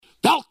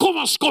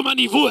ons kom in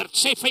die woord.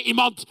 Sê vir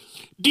iemand,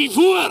 die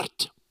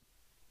woord.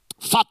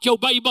 Vat jou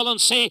Bybel en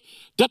sê,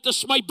 dit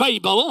is my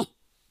Bybel.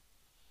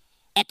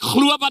 Ek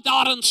glo wat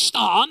daarin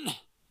staan.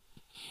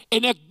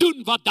 En ek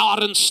doen wat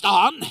daarin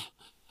staan.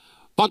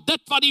 Want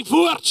dit wat die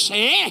woord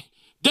sê,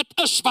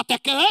 dit is wat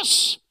ek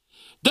is.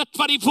 Dit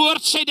wat die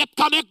woord sê, dit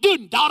kan ek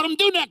doen. Daarom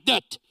doen ek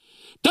dit.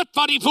 Dit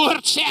wat die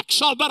woord sê, ek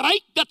sal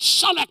bereik, dit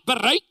sal ek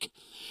bereik.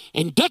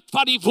 En dit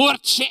wat die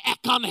woord sê,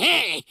 ek kan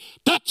hê,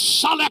 dit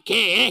sal ek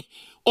hê.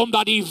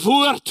 Omdat die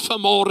woord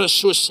vanmôre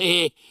so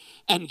sê,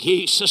 in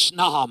Jesus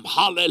naam,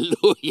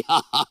 halleluja,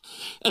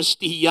 is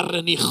die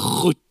Here nie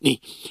goed nie.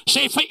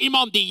 Sê vir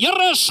iemand, die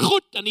Here is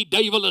goed en die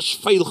duiwel is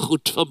vuil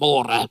goed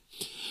vanmôre.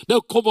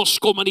 Nou kom ons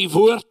kom in die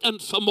woord in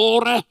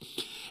vanmôre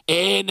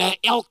en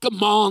elke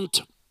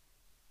maand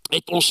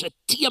het ons 'n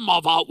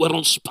tema waaroor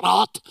ons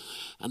praat.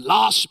 En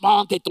laas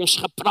maand het ons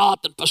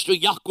gepraat en Pastor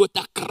Jaco het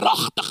 'n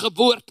kragtige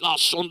woord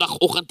laas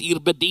Sondagoggend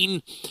hier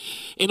bedien.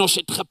 En ons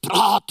het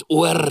gepraat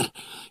oor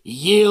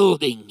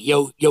yielding,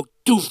 jou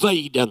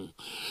toewyding.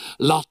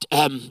 Laat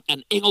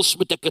in Engels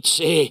moet ek dit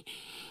sê,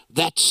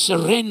 that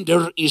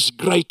surrender is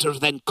greater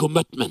than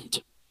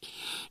commitment.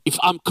 If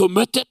I'm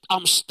committed,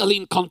 I'm still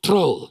in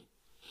control.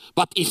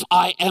 But if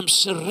I am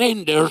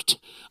surrendered,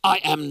 I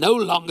am no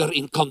longer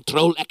in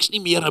control. Ek's nie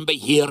meer in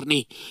beheer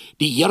nie.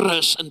 Die Here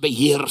is in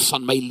beheer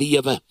van my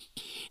lewe.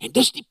 En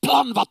dis die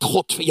plan wat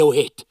God vir jou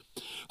het.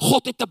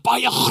 God het 'n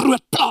baie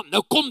groot plan.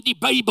 Nou kom die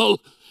Bybel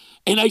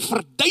en hy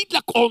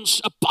verduidelik ons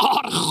 'n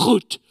paar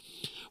goed.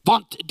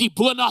 Want die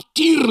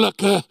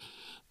bonatuurlike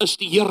is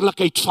die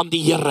heerlikheid van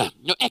die Here.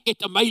 Nou ek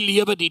het in my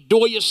lewe die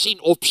dooies sien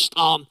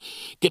opstaan,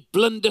 ek het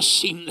blindes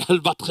sien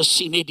wat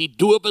gesien het, die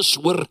dowes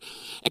hoor,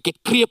 ek het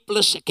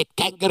krepeles, ek het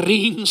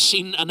kangareen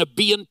sien in 'n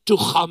been toe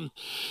gaan,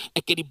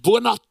 ek het die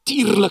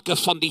bonatuurlike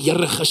van die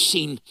Here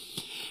gesien,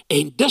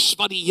 en dis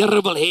wat die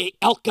Here wil hê,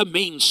 elke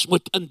mens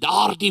moet in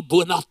daardie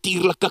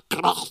bonatuurlike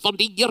krag van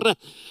die Here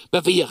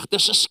beweeg.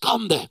 Dis 'n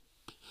skande,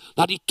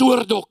 dat die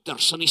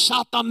toordokters en die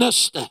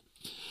sataniste,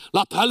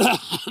 laat hulle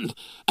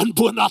in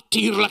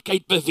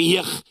bonatuurlikheid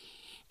beweeg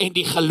en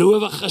die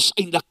gelowiges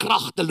eintlik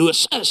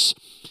kragteloos is.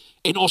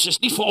 En ons is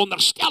nie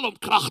veronderstel om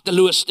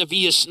kragteloos te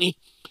wees nie,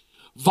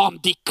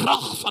 want die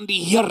krag van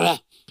die Here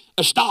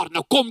is daar.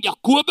 Nou kom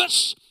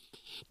Jakobus,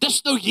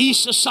 dis nou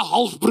Jesus se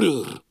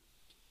halfbroer.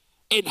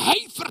 En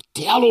hy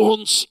vertel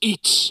ons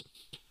iets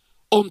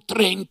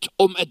omtrent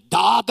om 'n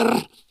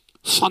dader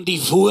van die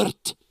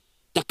woord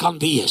te kan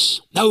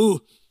wees. Nou,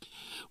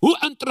 hoe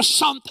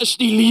interessant is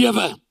die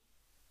lewe?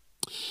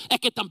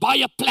 Ek het in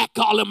baie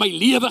plekke al in my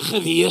lewe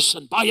gewees,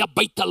 in baie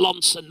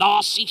buitelandse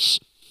nasies.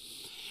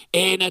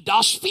 En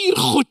daar's 4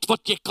 goed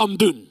wat jy kan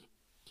doen.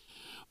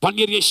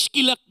 Wanneer jy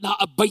skielik na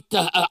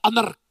 'n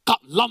ander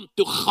land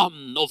toe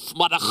gaan, of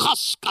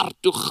Madagaskar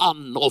toe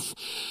gaan, of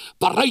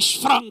Parys,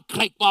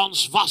 Frankryk waar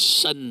ons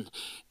was, in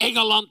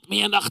Engeland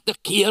menigte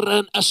kere,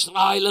 in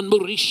Israel en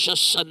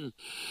Mauritius, en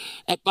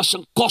ek was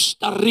in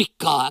Costa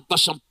Rica, ek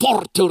was in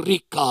Puerto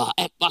Rico,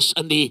 ek was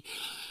in die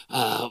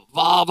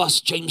waar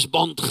was James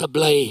Bond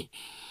gebly?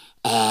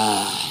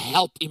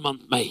 Help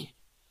iemand my.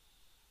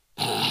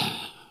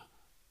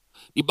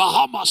 Die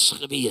Bahamas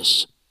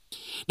gewees.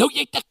 Nou jy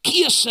het 'n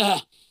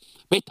keuse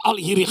met al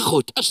hierdie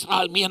goed.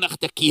 Israel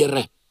menigte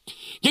kere.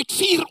 Jy het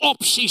 4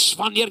 opsies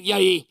wanneer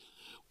jy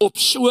op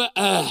so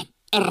 'n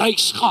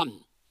reis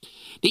gaan.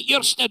 Die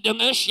eerste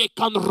ding is, jy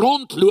kan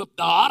rondloop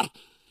daar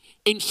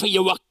en vir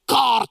jou 'n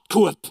kaart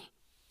koop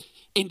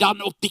en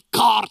dan op die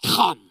kaart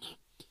gaan.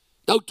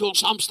 Nou toe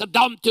ons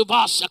Amsterdam toe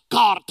was, 'n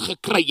kaart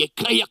gekry. Jy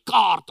kry 'n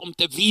kaart om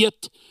te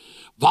weet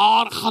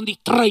waar gaan die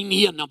trein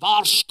heen en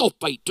waar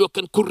stop hy. Toe ek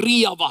in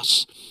Korea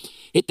was,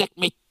 het ek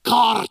met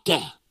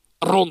kaarte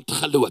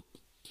rondgeloop.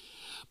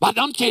 Maar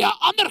dan het jy 'n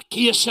ander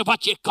keuse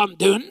wat jy kan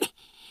doen.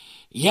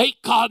 Jy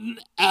kan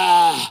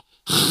 'n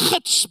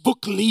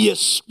gidsboek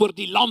lees oor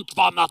die land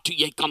waarna toe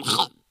jy kan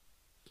gaan.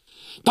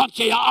 Dan het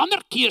jy 'n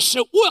ander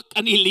keuse ook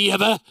in die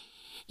lewe.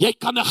 Jy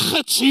kan 'n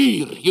gids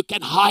huur. You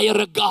can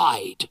hire a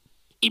guide.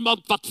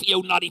 Iemand wat vir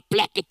jou na die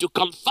plekke toe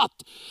kan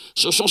vat,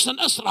 soos ons in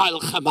Israel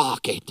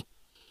gemaak het.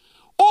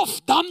 Of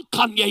dan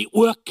kan jy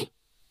ook,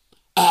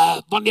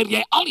 wanneer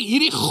jy al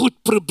hierdie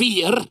goed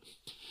probeer,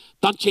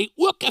 dan het jy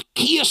ook 'n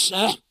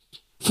keuse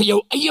vir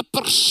jou eie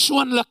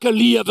persoonlike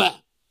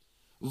lewe,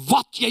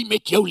 wat jy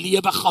met jou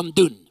lewe gaan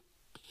doen.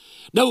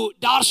 Nou,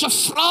 daar's 'n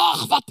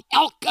vraag wat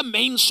elke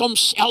mens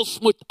homself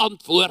moet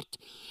antwoord,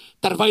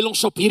 terwyl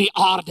ons op hierdie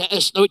aarde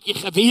is. Nou het jy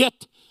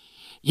geweet,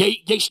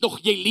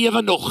 jy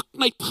lewe nog,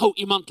 knyp gou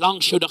iemand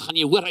langs jou, dan gaan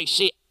jy hoor, hy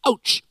sê,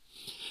 ouch,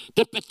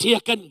 dit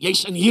beteken,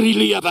 jy's in hierdie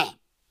lewe.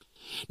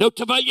 Nou,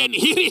 terwyl jy in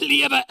hierdie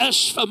lewe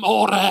is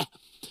vanmôre,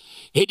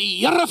 het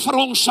die Here vir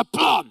ons 'n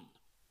plan,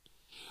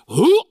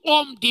 hoe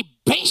om die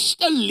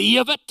beste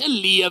lewe te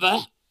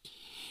lewe,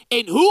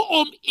 en hoe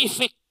om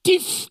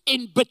effektief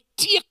en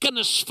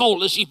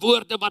betekenisvol, is die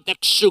woorde wat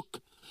ek soek,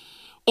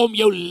 om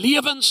jou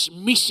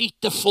lewensmissie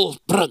te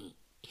volbring.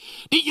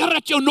 Die Here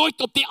het jou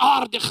nooit op die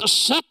aarde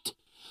gesit,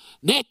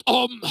 net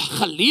om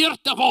geleer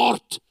te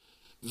word,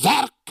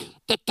 werk,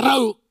 te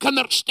trou,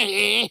 kinders te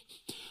hê,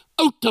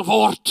 oud te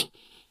word,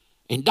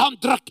 en dan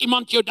druk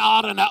iemand jou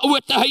daar in 'n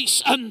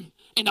ouetehuis in,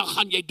 en dan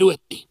gaan jy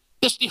dood nie.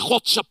 Dis nie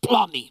God se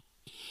plan nie.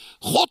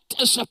 God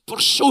is 'n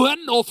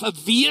persoon of 'n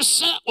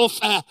wese of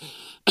 'n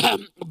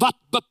wat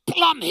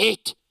beplan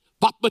het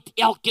wat met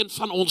elkeen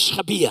van ons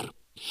gebeur.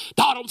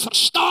 Daarom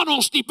verstaan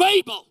ons die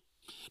Bybel.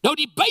 Nou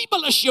die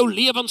Bybel is jou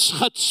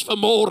lewensgids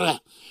vanmôre.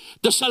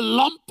 Dis 'n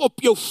lamp op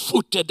jou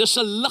voete, dis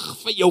 'n lig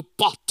vir jou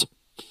pad.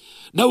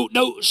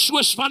 Nou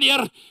soos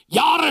wanneer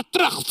jare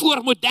terug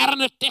voor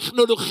moderne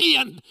tegnologie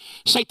in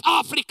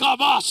Suid-Afrika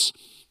was,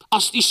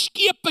 as die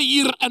skepe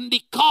hier in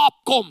die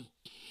Kaap kom,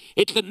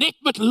 het hulle net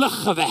met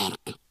lig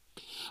gewerk.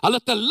 Hulle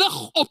het 'n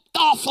lig op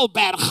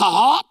Tafelberg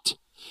gehad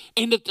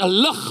en het 'n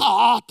lig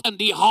gehad in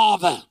die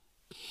hawe.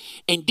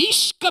 En die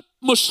skip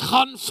moes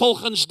gaan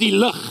volgens die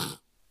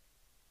lig.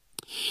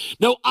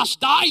 Nou as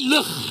daai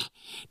lig,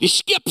 die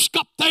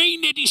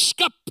skipskaptein het die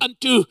skip en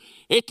toe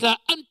het 'n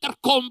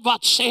interkom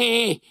wat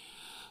sê,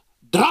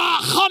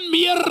 gaan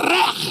meer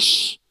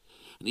regs.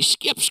 En die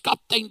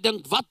skipskaptein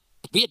dink, wat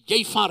weet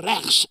jy van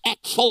regs? Ek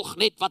volg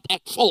net wat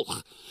ek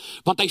volg.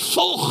 Want hy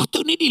volg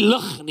toe nie die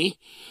lig nie,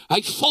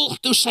 hy volg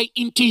toe sy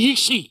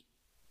intuïsie.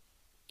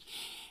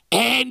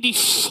 En die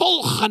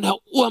volgende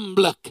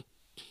oomblik,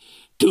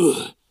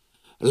 toe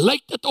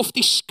lyk dit of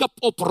die skip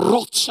op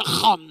rotse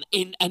gaan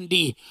en in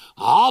die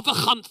hawe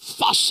gaan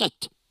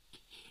vassit.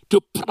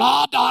 Toe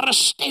praat daar 'n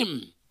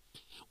stem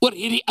oor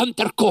hierdie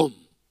interkom.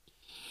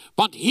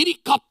 Want hierdie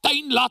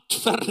kaptein laat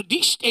vir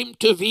die stem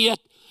te weet,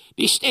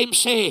 die stem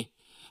sê,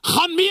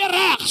 gaan meer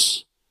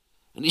regs.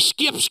 En die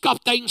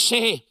skeepskaptein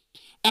sê,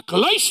 ek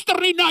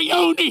luister nie na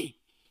jou nie,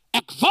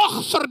 ek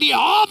wag vir die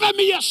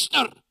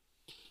hawemeester.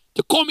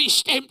 Toe kom die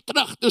stem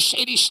terug, toe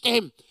sê die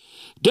stem,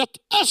 dit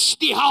is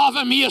die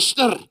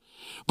hawemeester,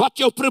 wat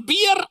jou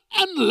probeer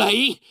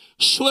inlei,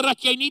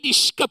 sodat jy nie die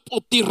skip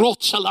op die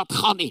rotse laat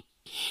gaan nie.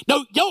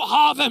 Nou, jou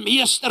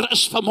hawemeester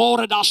is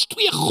vanmôre, daar's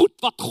twee goed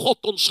wat God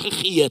ons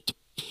gegee het.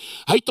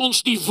 Hy het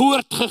ons die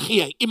woord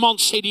gegee,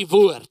 iemand sê die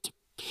woord.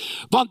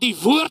 Want die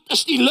woord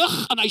is die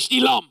lig en hy is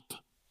die lamp.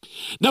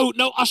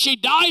 Nou as jy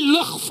daai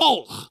lig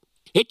volg,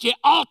 het jy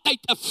altyd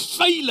 'n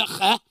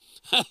veilige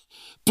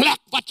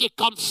plek wat jy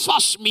kan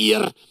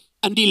vasmeer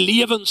in die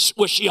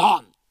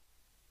lewensoseaan.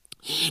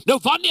 Nou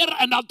wanneer,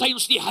 en dan het hy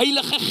ons die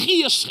Heilige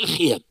Gees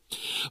gegee,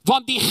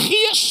 want die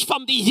Gees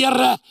van die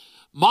Here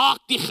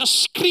maak die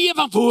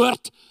geskrewe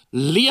woord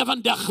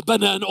lewendig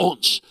binne in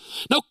ons.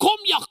 Nou kom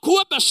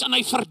Jakobus en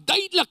hy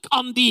verduidelik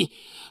aan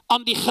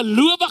die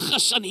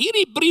gelowiges, en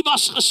hierdie brief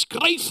was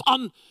geskryf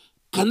aan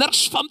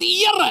kinders van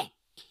die Here,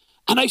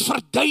 en hy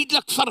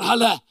verduidelik vir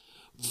hulle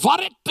wat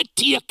dit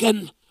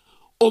beteken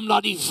om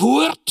na die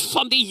woord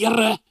van die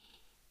Here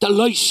te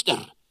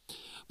luister.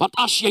 Want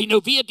as jy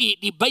nou weet,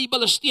 die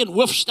Bybel is teen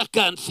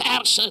hoofstukke en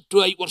verse,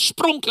 toe hy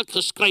oorspronklik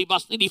geskryf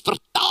was, nie die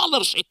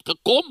vertalers het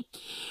gekom,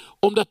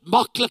 om dit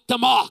maklik te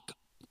maak.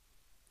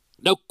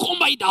 Nou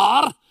kom hy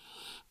daar,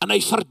 en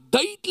hy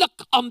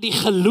verduidelik aan die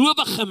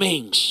gelowige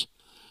mens,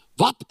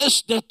 wat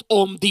is dit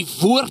om die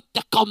woord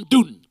te kan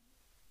doen?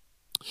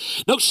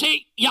 Nou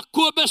sê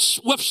Jakobus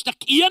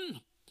hoofstuk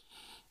 1,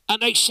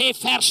 en hy sê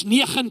vers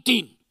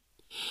 19,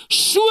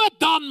 so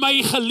dan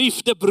my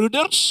geliefde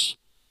broeders,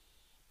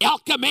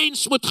 elke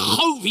mens moet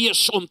gou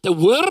wees om te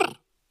hoor,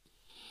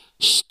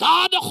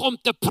 stadig om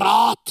te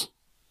praat,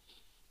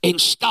 en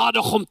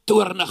stadig om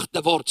toornig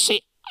te word.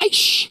 Sê,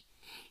 eish,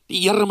 die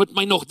Here moet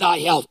my nog daar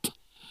help.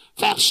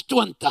 Vers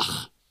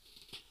 20.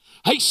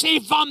 Hy sê,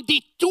 want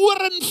die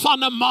toorn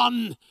van 'n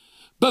man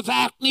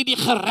bewerk nie die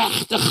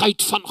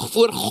geregtigheid van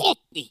voor God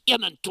nie.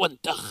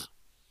 21.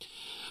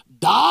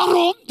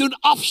 Daarom doen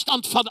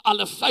afstand van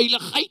alle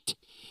veiligheid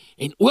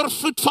en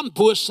oorvloed van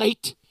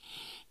boosheid.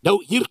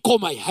 Nou hier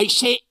kom hy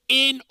sê,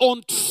 en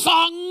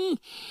ontvang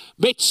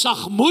met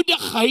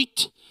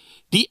sagmoedigheid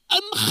die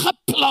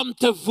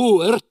ingeplante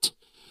woord,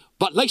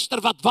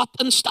 luister wat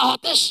in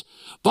staat is,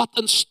 wat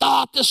in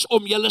staat is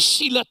om julle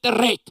siele te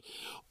red,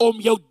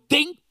 om jou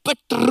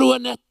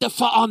denkpatrone te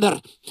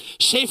verander.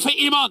 Sê vir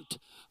iemand,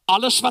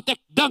 alles wat ek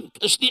dink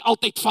is nie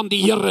altyd van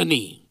die Here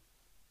nie.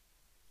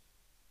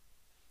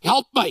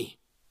 Help my.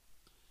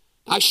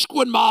 Hy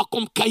skoonmaak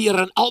om kuier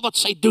en al wat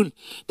sy doen,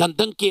 dan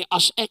dink jy,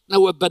 as ek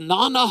nou 'n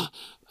banana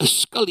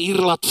skil hier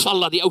laat val,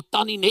 dat die ou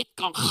tannie net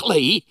kan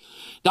gly,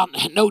 dan,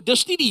 nou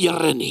dis nie die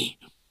Here nie.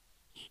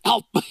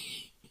 Help my.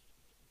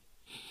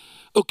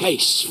 Okay,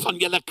 van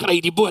julle kry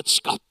die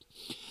boodskap.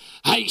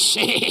 Hy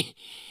sê,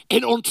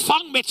 en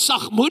ontvang met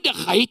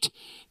sagmoedigheid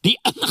die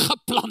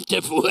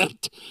ingeplante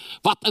woord,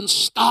 wat in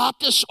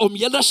staat is om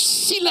julle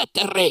siele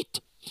te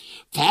red.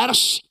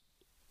 Vers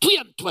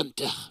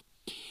 22.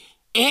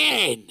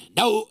 En,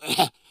 nou,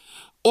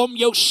 om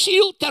jou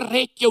siel te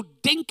red, jou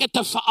denke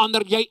te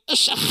verander, jy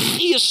is 'n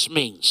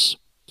geesmens.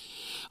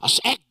 As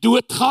ek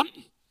doodgaan,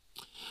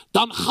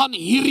 dan gaan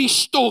hierdie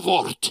stof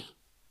word.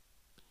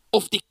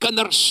 Of die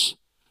kinders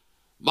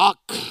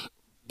maak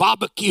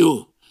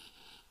barbecue,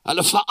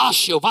 hulle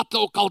veras jou, wat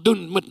hulle ook al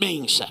doen met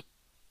mense.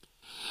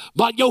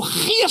 Maar jou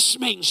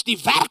geesmens, die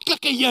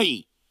werklike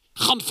jy,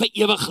 gaan vir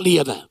ewig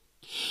lewe.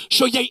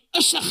 So jy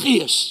is 'n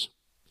gees.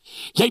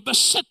 Jy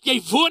besit,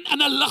 jy woon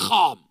in 'n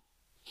liggaam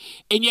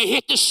en jy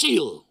het 'n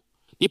siel.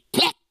 Die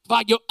plek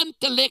waar jou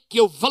intellek,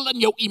 jou wil en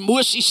jou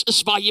emosies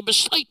is waar jy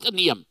besluite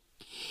neem.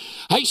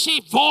 Hy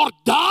sê, word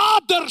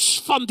daders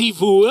van die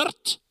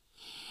woord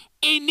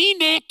en nie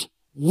net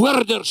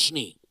hoorders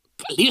nie.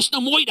 Lees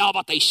nou mooi daar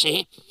wat hy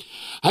sê.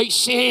 Hy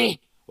sê,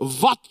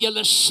 wat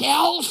julle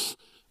self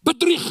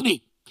bedrieg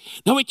nie.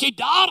 Nou het jy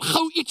daar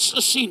gou iets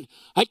gesien.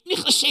 Hy het nie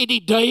gesê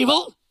die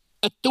duiwel,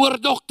 'n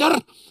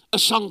toordokter, 'n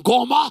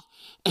sangoma,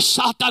 'n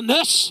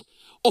satanis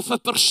of 'n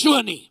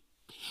persoon nie.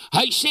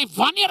 Hy sê,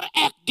 wanneer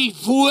ek die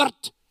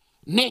woord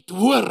net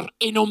hoor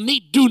en hom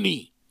nie doen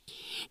nie,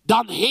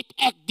 dan het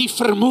ek die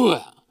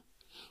vermoë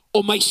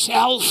om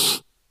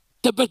myself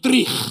te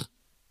bedrieg.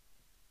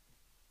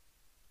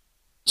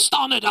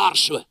 Staan dit daar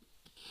so.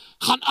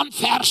 Gaan aan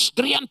vers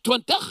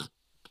 23.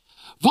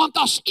 Want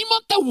as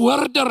iemand 'n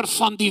hoorder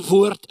van die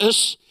woord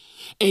is,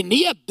 en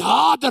nie 'n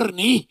dader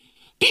nie,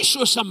 die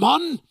soos 'n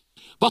man,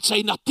 wat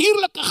sy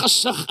natuurlike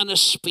gesig in 'n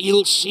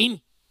spieël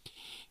sien,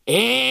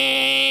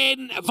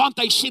 en want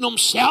hy sien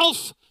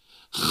homself,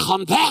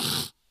 gaan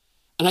weg,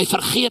 en hy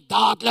vergeet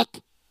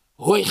dadelik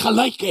hoe hy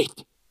gelyk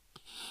het.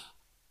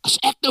 As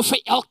ek nou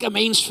vir elke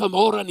mens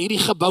vanmôre in hierdie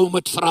gebou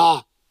moet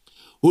vra,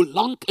 hoe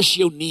lank is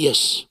jou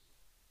neus?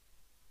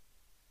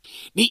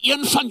 Nie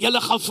een van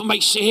julle gaan vir my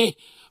sê,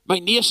 my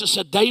neus is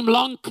 'n duim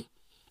lank,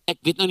 ek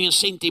weet nou nie in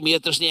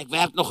sentimeters nie, ek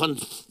werk nog in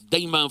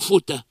duime en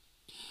voete,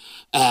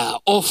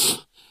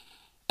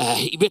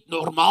 jy weet,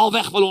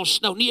 normaalweg wil ons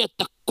nou nie 'n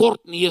te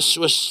kort neus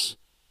soos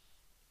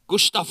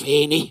Gustav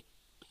hê nie.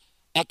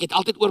 Ek het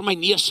altyd oor my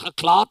neus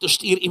gekla, toe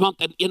stuur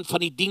iemand in een van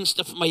die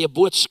dienste vir my 'n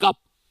boodskap,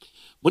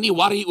 moenie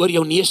worry oor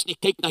jou neus nie,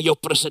 kyk na jou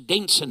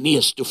president se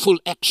neus, toe voel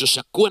ek soos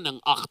 'n koning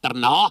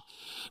agterna,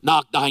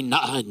 na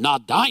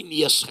daai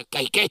neus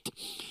gekyk het.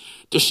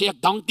 Toe sê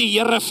ek, dank die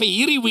Here vir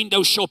hierdie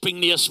window shopping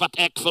neus wat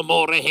ek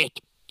vanmôre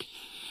het.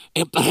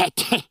 En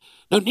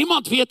nou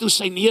niemand weet hoe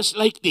sy neus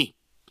lyk nie.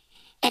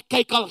 Ek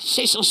kyk al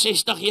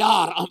 66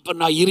 jaar amper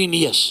na hierdie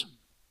neus.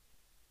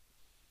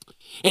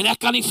 En ek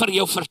kan nie vir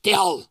jou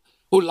vertel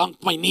hoe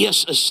lank my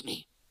neus is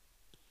nie.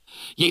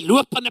 Jy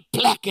loop in 'n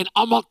plek en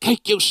almal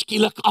kyk jou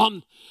skielik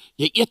aan.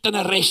 Jy eet in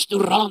 'n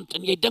restaurant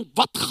en jy dink,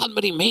 wat gaan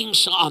met die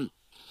mense aan?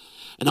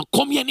 En dan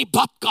kom jy in die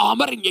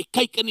badkamer en jy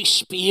kyk in die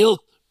spieël.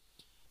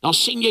 Dan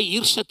sien jy,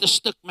 hier sit 'n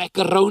stuk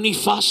macaroni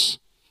vas.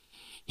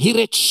 Hier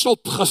het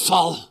sop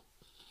geval.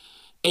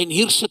 En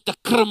hier sit 'n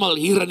krummel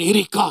hier aan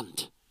hierdie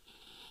kant.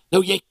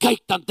 Nou jy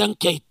kyk, dan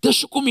dink jy,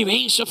 dis hoekom die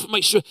mense vir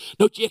my so,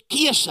 nou het jy 'n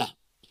keuse.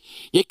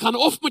 Jy kan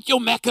of met jou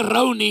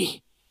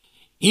macaroni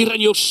hier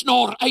in jou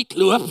snor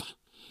uitloop,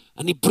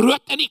 en die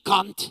brood in die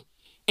kant,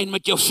 en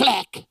met jou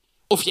vlek,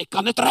 of jy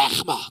kan dit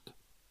regmaak.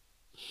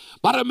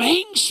 Maar 'n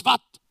mens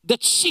wat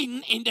dit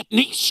sien en dit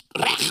nie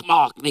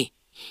regmaak nie,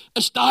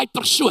 is daai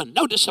persoon.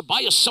 Nou, dis 'n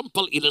baie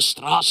simpel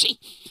illustrasie,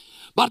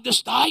 maar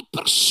dis daai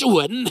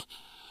persoon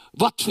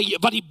wat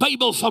die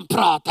Bybel van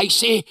praat. Hy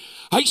sê,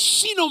 hy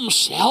sien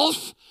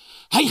homself,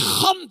 hy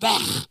gaan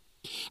weg,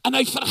 en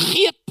hy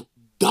vergeet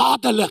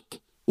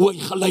dadelik hoe hy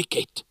gelyk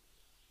het.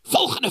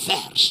 Volgende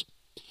vers.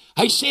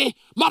 Hy sê,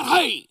 maar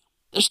hy,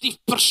 dis die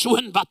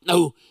persoon wat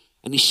nou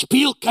in die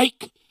spieël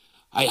kyk,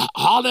 hy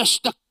haal 'n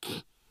stuk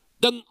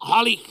ding,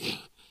 haal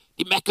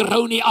die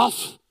macaroni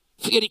af,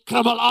 vee die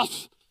krummel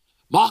af,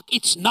 maak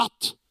iets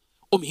nat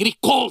om hierdie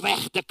kool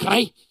weg te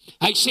kry.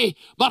 Hy sê,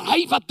 maar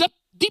hy wat dit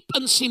diep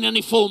insien in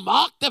die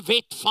volmaakte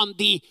wet van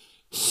die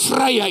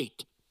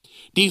vryheid.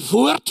 Die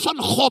woord van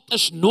God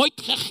is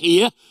nooit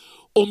gegee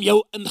om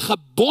jou in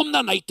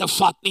gebondenheid te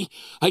vat nie.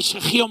 Hy is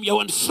gegee om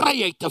jou in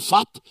vryheid te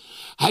vat.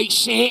 Hy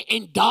sê,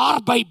 en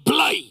daarby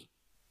bly.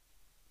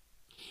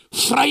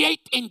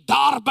 Vryheid en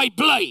daarby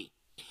bly.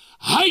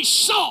 Hy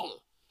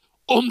sal,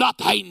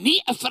 omdat hy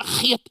nie 'n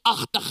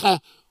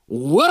vergeetagtige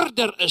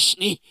hoorder is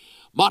nie,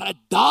 maar 'n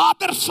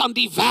dader van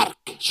die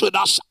werk, so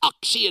daar's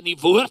aksie in die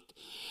woord.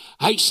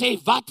 Hy sê,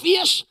 wat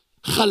wees?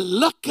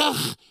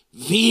 Gelukkig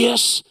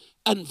wees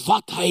in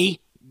wat hy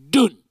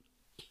doen.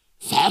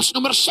 Vers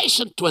nommer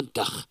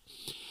 26.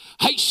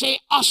 Hy sê,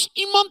 as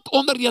iemand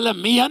onder julle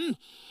meen,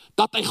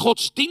 dat hy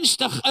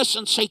godsdienstig is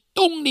en sy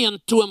tong nie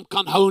in toom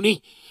kan hou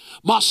nie,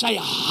 maar sy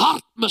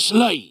hart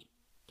mislei,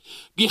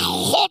 die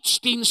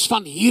godsdienst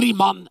van hierdie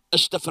man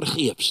is te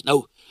vergeefs.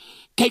 Nou,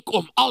 kyk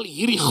om al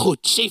hierdie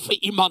goed, sê vir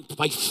iemand,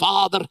 my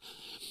vader,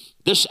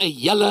 dis 'n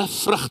hele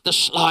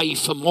vrugteslaai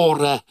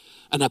vanmôre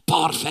in 'n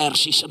paar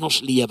versies in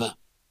ons lewe.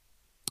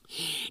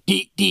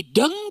 Die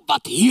ding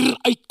wat hier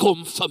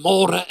uitkom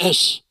vanmôre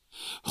is,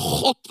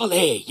 God wil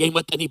hê, jy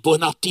moet in die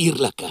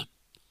bonatuurlike.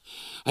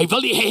 Hy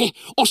wil hê,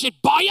 ons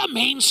het baie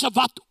mense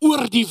wat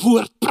oor die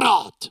woord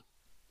praat.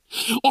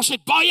 Ons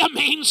het baie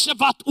mense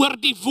wat oor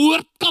die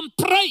woord kan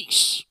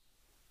prys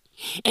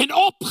en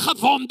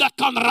opgewonde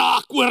kan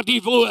raak oor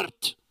die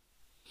woord.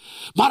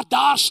 Maar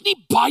daar's nie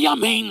baie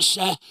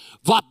mense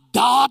wat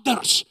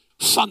daders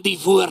van die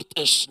woord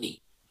is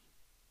nie.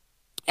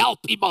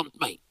 Help iemand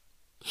my.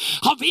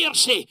 Gaan weer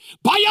sê,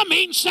 baie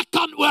mense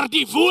kan oor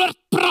die woord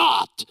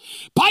praat.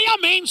 Baie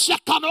mense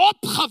kan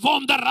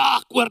opgewonde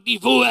raak oor die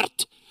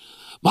woord.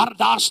 Maar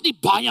daar's nie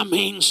baie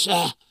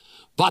mense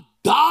wat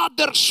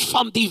daders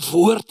van die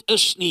woord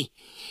is nie.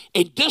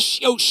 En dis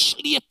jou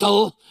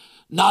sleutel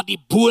na die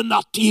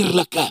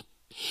bonatuurlike.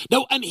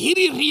 Nou in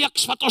hierdie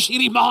reeks wat ons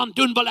hierdie maand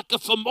doen, wil ek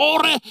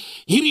vanmôre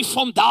hierdie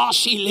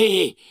fondasie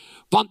lê,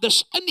 want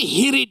dis in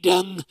hierdie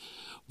ding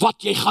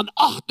wat jy gaan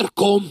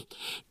agterkom,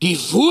 die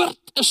woord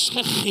is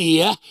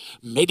gegee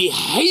met die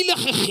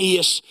Heilige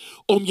Gees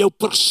om jou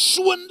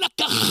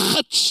persoonlike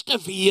gids te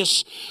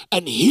wees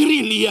in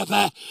hierdie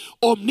lewe,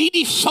 om nie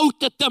die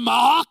foute te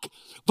maak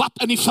wat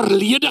in die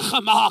verlede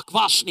gemaak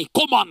was nie.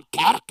 Kom aan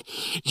kerk,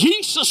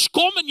 Jesus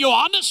kom in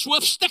Johannes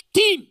hoofstuk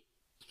 10,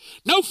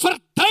 nou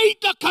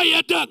verduidelik hy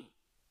 'n ding.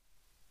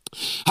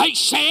 Hy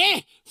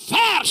sê,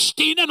 vers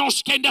 10, en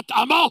ons ken dit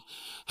almal,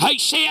 hy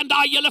sê in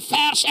daai hele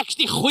vers, ek is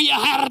die goeie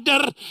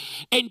herder,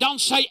 en dan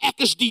sê ek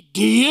is die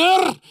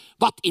deur,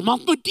 wat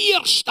iemand moet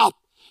deurstap,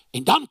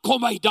 en dan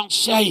kom hy, dan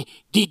sê hy,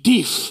 die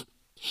dief.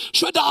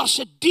 So daar's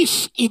 'n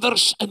dief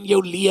iewers in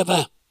jou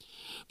lewe,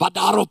 wat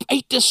daarop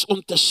uit is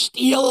om te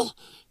steel,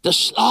 te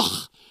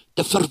slag,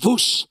 te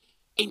verwoes,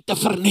 en te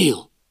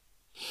verniel.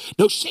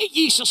 Nou sê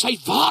Jesus, hy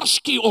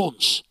waarsku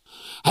ons,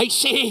 hy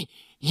sê,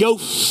 jou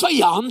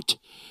vyand,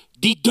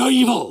 die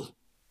duiwel,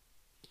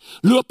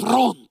 loop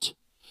rond,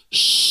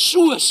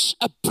 soos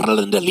 'n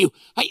brullende leeu.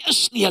 Hy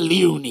is nie 'n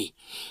leeu nie.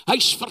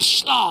 Hy's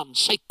verslaan,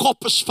 sy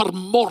kop is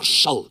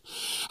vermorsel.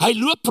 Hy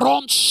loop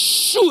rond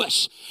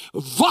soos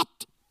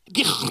wat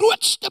die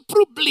grootste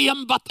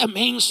probleem wat 'n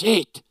mens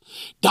het.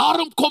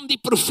 Daarom kom die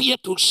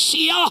profeet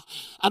Hosea,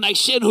 en hy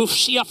sê in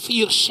Hosea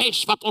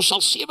 4:6, wat ons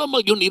al 7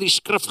 miljoen hierdie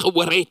skrif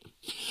gehoor het.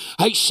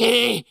 Hy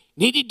sê,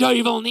 nie die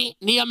duiwel nie,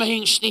 nie 'n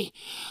mens nie.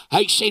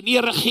 Hy sê nie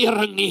 'n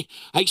regering nie.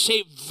 Hy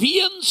sê,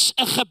 weens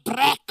 'n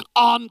gebrek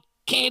aan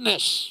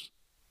kennis,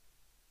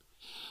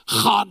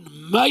 gaan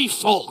my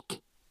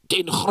volk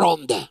ten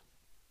gronde.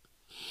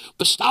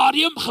 Op 'n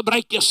stadium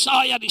gebruik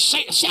Jesaja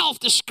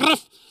dieselfde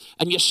skrif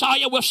in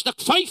Jesaja hoofstuk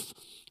 5,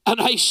 en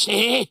hy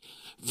sê,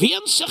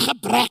 weens 'n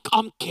gebrek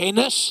aan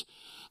kennis,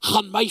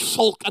 gaan my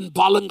volk in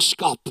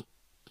ballingskap.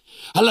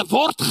 Hulle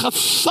word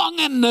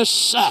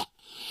gevangenisse.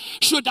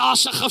 So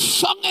daar's 'n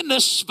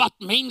gevangenis wat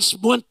mens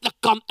moontlik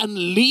kan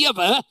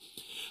inlewe,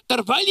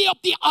 terwyl jy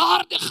op die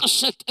aarde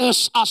gesit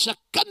is as 'n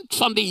kind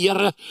van die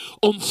Here,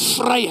 om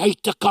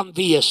vryheid te kan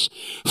wees,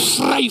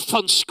 vry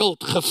van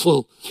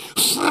skuldgevoel,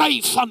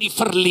 vry van die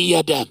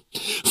verlede,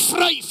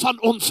 vry van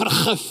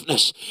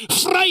onvergifnis,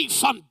 vry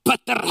van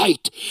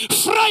bitterheid,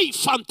 vry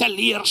van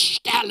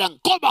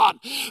teleurstelling. Kom aan,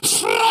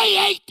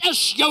 vryheid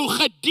is jou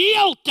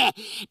gedeelte,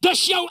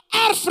 dis jou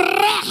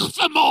erfreg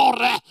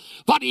vanmôre,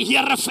 wat die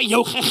Here vir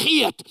jou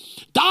gegee het.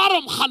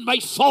 Daarom gaan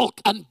my volk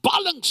in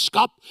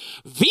ballingskap,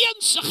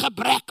 weens 'n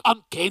gebrek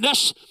aan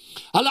kennis.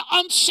 Hulle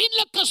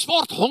aansienlikes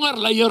word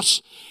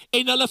hongerleiers,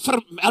 en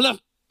hulle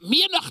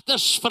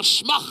menigtes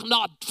versmag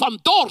van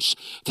dors.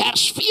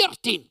 Vers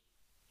 14.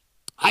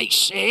 Hy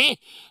sê,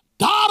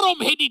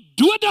 daarom het die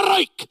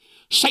doderyk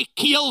sy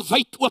keel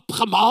wyd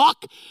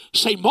oopgemaak,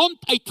 sy mond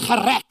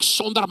uitgerek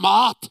sonder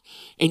maat,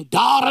 en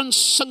daarin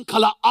sink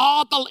hulle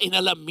adel en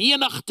hulle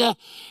menigte,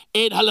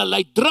 en hulle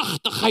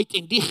lydrigtigheid,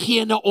 en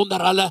diegene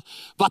onder hulle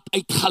wat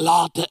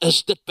uitgelate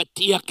is. Dit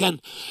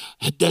beteken,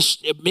 dus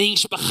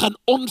mens begin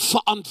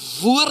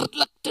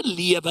onverantwoordelik te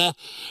lewe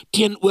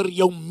teenoor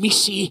jou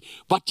missie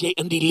wat jy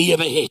in die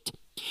lewe het.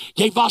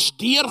 Jy was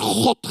deur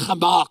God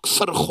gemaak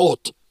vir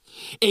God.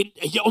 En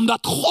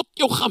omdat God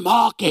jou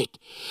gemaak het,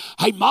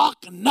 hy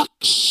maak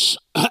niks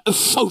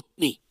fout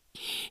nie.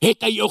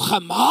 Het hy jou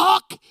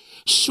gemaak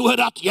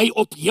sodat jy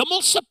op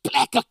hemelse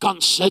plekke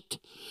kan sit,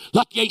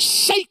 dat jy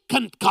sy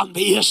kind kan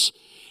wees,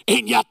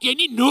 en dat jy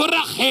nie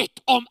nodig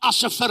het om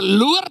as 'n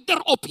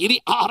verloorder op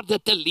hierdie aarde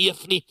te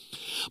leef nie,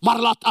 maar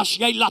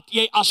laat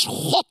jy as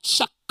God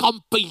se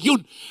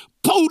kampioen.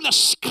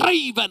 Paulus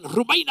skryf in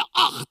Romeine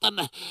 8,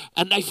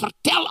 en hy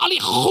vertel al die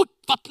goed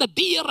wat hulle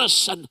deur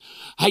is, en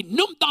hy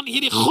noem dan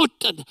hierdie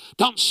goed, en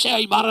dan sê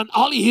hy, maar in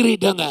al hierdie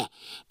dinge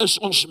is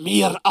ons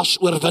meer as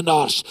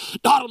oorwinnaars.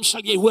 Daarom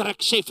sal jy hoor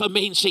ek sê vir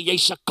mense,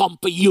 jy's 'n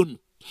kampioen,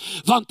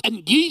 want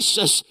in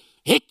Jesus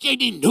het jy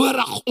nie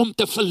nodig om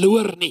te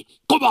verloor nie.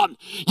 Kom aan,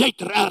 jy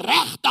het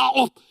reg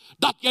daarop,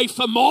 dat jy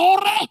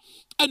vanmôre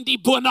in die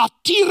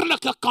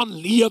bonatuurlike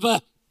kan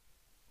lewe,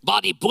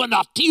 waar die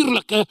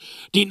bonatuurlike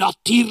die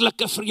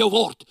natuurlike vir jou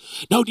word.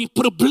 Nou die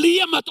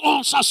probleem met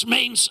ons as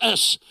mens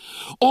is,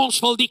 ons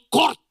wil die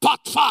kort pad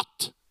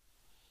vat.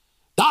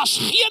 Daar's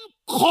geen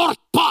kort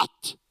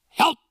pad,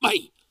 help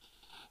my,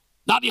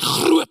 na die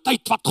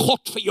grootheid wat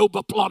God vir jou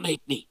beplan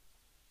het nie.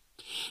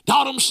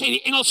 Daarom sê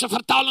die Engelse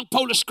vertaling,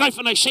 Paulus skryf,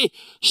 en hy sê,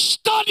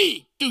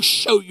 study to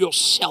show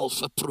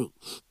yourself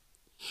approved.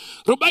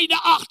 Romeine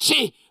 8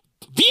 sê,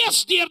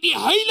 wees deur die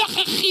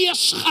Heilige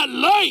Gees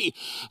gelei.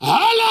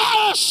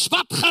 Hulle is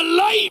wat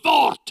gelei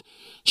word,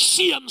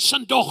 seuns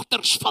en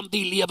dogters van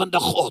die lewende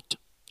God.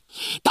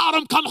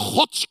 Daarom kan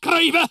God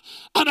skrywe,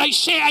 en hy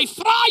sê, hy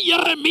vra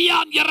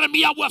Jeremia in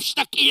Jeremia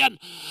hoofstuk 1,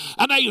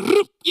 en hy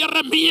roep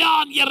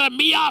Jeremia, en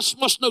Jeremia's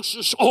mos nou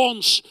soos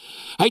ons,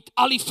 hy het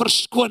al die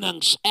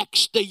verskonings,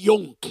 ek's te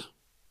jonk,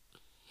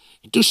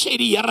 En toe sê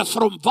die Here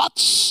vir hom, wat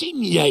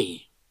sien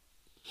jy?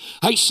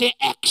 Hy sê,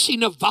 ek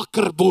sien 'n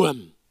wakker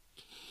boom.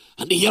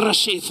 En die Here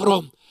sê vir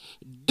hom,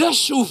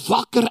 dis hoe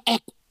wakker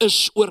ek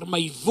is oor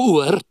my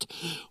woord,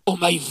 om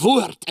my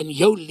woord in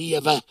jou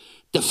lewe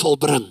te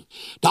volbring.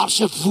 Daar's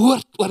 'n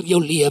woord oor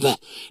jou lewe.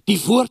 Die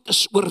woord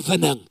is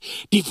oorwinning.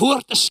 Die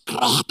woord is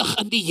kragtig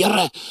in die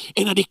Here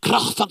en in die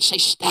krag van sy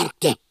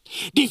sterkte.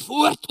 Die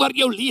woord oor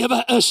jou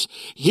lewe is,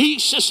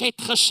 Jesus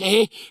het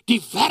gesê,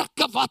 die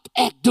werke wat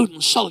ek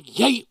doen, sal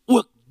jy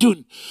ook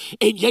doen,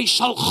 en jy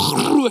sal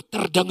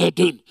groter dinge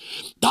doen.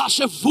 Daar's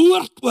 'n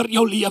woord oor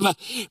jou lewe.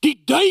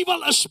 Die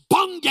duiwel is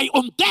bang, jy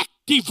ontdek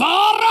die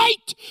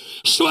waarheid,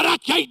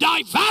 sodat jy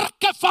daai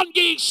werke van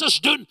Jesus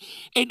doen,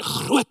 en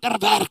groter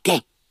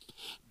werke.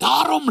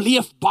 Daarom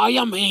leef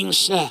baie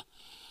mense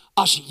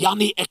as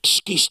Jannie,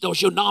 ekskuus, nou as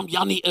jou naam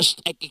Jannie is,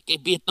 ek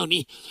weet nou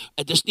nie,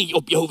 dit is nie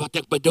op jou wat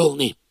ek bedoel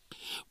nie.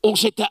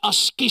 Ons het 'n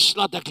ekskuus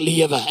laat ek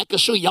lewe, ek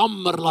is so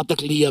jammer laat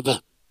ek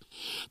lewe.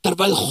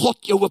 Terwyl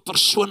God jou 'n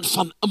persoon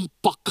van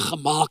impak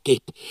gemaak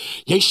het,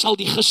 jy sal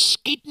die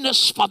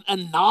geskiedenis van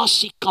 'n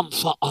nasie kan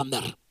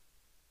verander.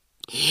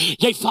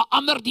 Jy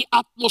verander die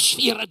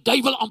atmosfeer, 'n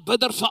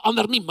duiwelaanbidder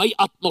verander nie my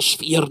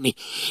atmosfeer nie.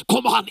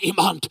 Kom aan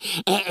iemand,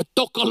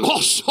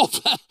 Tokelos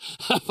of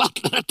wat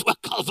dit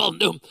ook al wil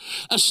noem,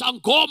 'n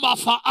Sangoma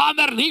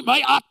verander nie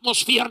my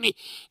atmosfeer nie.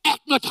 Ek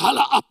moet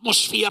hulle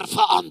atmosfeer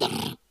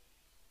verander.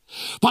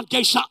 Want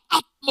jy's 'n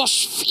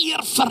atmosfeer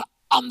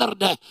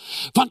veranderde,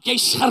 want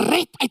jy's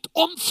gered uit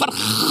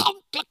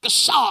onverganklike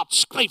saad,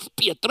 skryf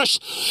Petrus,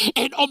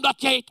 en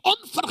omdat jy uit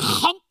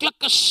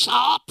onverganklike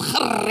saad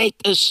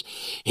gered is,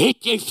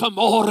 het jy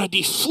vanmôre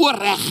die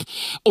voorreg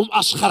om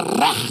as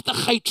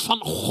geregtigheid van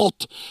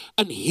God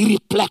in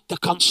hierdie plek te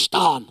kan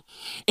staan.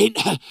 En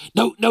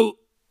nou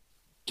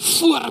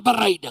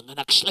voorbereiding, en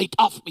ek sluit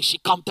af,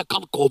 musikante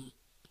kan kom.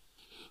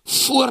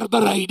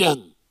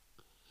 Voorbereiding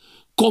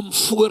kom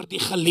voor die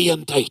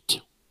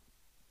geleentheid.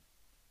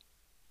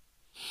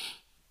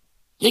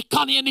 Jy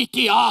kan nie in die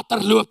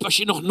theater loop as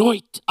jy nog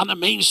nooit aan 'n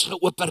mens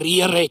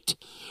geopereer het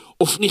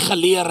of nie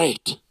geleer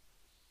het.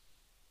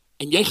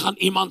 En jy gaan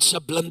iemand se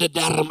blinde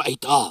darm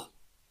uithaal.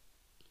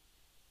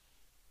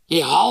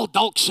 Jy haal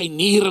dalk sy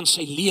nier en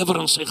sy lewer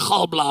en sy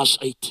galblaas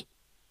uit.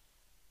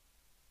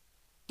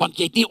 Want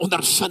jy het nie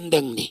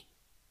ondervinding nie.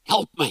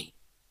 Help my.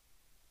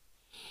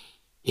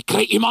 Jy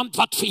kry iemand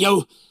wat vir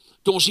jou,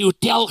 toe ons die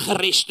hotel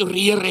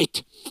gerestoreer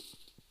het,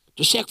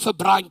 toe sê ek vir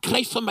Brian,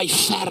 kry vir my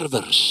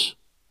verwers.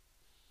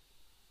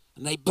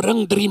 En hy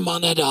bring 3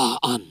 manne daar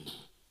aan.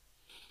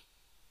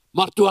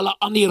 Maar toe hulle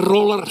aan die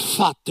roller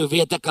vat, toe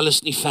weet ek hulle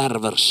is nie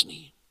verwers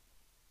nie.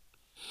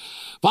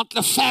 Want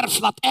hulle verf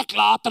laat ek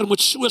later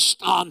moet so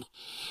staan,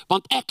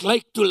 want ek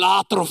lyk toe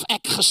later of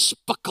ek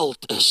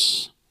gespikkeld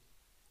is.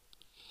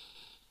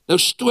 Nou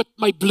stoot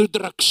my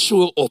bloeddruk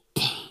so op.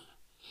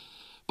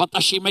 Want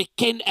as jy my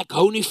ken, ek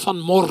hou nie van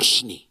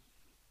mors nie.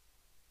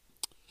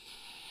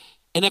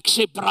 En ek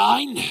sê,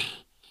 Brian,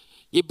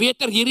 jy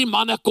beter hierdie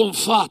manne kom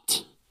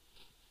vat.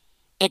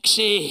 Ek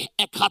sê,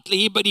 ek gaan hulle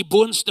hier by die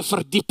boonste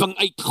verdieping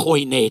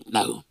uitgooi net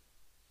nou.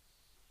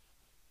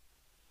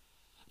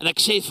 En ek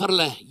sê vir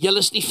hulle, julle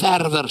is nie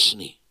verwers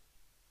nie.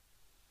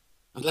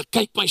 En hulle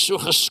kyk my so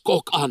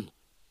geskok aan.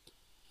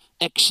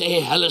 Ek sê,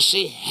 hulle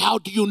sê, how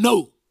do you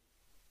know?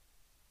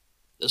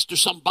 Dis toe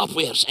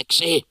Zimbabweërs, ek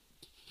sê,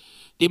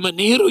 die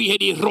manier hoe jy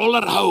die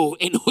roller hou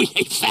en hoe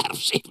jy verf,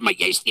 sê maar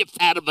jy's nie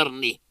verwer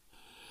nie.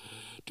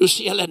 Toe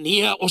sê hulle,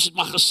 nee, ons het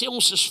maar gesê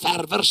ons is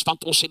verwers,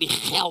 want ons het die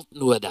geld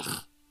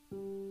nodig.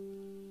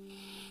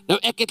 Nou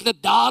ek het hulle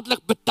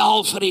dadelik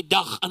betaal vir die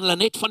dag, en hulle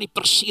net van die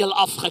perseel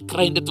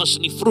afgekry, en dit was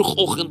in die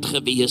vroegoggend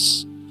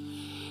gewees.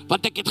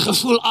 Want ek het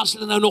gevoel, as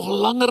hulle nou nog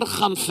langer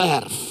gaan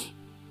verf,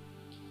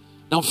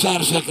 dan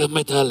verf ek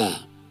met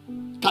hulle.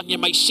 Kan jy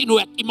my sien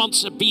hoe ek iemand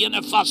se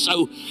bene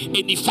vashou,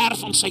 en die verf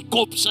van sy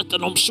kop sit,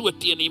 en hom so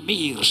teen die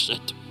muur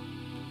sit.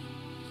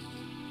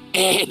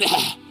 En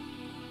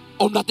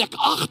omdat ek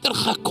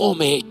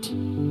agtergekom het,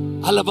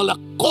 hulle wil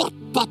 'n kort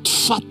pad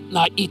vat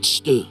na iets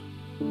toe,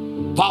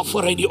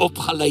 waarvoor hy nie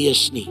opgelei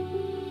is nie.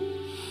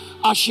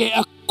 As jy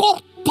 'n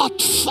kort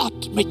pad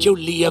vat met jou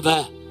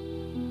lewe,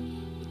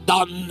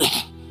 dan,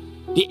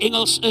 die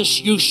Engels is,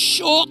 you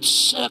short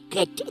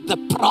circuit the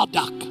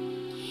product.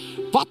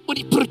 Wat moet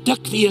die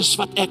produk wees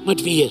wat ek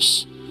moet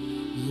wees?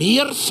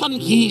 Meer van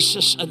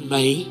Jesus in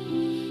my,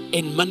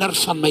 en minder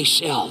van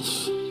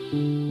myself.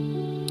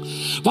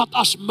 Want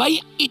as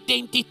my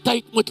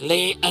identiteit moet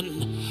lê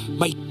in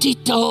my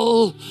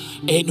titel,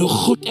 en hoe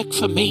goed ek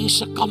vir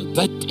mense kan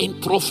bid en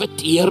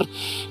profeteer,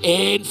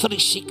 en vir die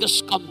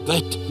siekes kan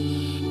bid,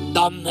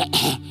 dan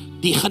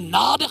die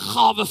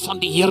genadegawe van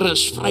die Here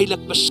is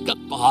vrylik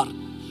beskikbaar,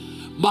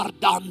 maar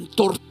dan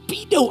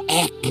torpedo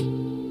ek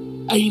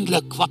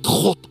eintlik wat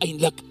God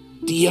eintlik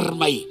deur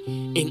my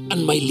en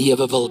in my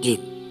lewe wil doen.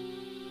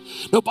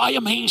 Nou baie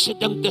mense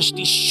dink dis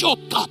die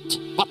shortcut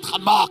wat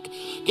gaan maak.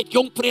 Ek het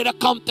jong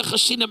predikante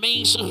gesien,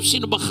 mense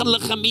gesien op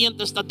beginnelige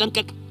gemeentes, dan dink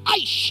ek,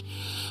 eish,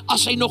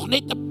 as hy nog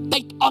net 'n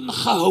tyd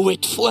aangehou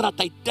het voordat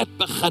hy dit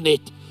begin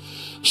het,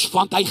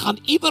 want hy gaan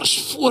iewers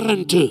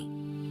vorentoe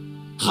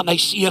gaan hy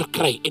seer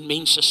kry en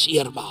mense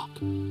seer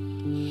maak.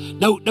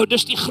 Nou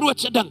dis die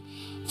grootste ding.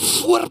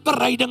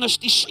 Voorbereiding is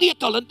die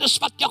sleutel, en dis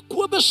wat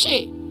Jakobus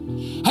sê.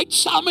 Hy het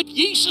saam met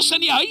Jesus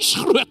in die huis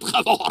groot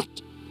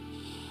geword.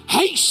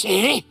 Hy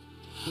sê,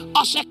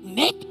 as ek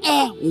net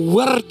 'n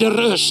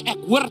hoorder is, ek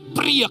hoor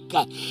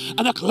preke,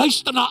 en ek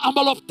luister na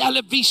almal op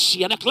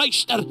televisie, en ek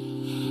luister,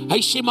 hy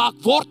sê, maar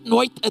ek word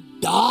nooit 'n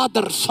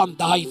dader van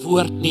daai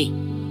woord nie,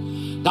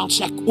 dan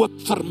sê ek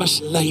oop vir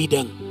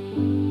misleiding.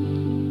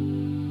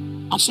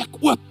 Dan sê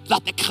ek oop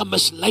dat ek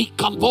gemislei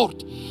kan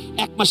word.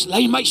 Ek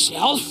mislei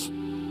myself,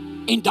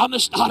 en dan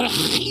is daar 'n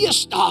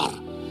gees daar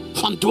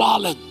van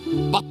dwaling,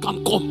 wat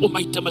kan kom om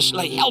my te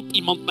mislei. Help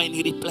iemand my in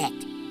hierdie plek.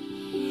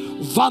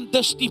 Want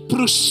dis die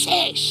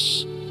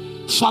proses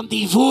van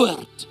die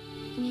woord,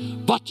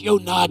 wat jou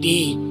na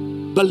die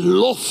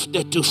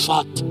belofte toe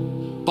vat,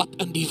 wat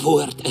in die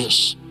woord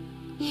is.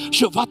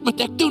 So wat moet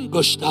ek doen,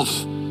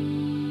 Gustaf?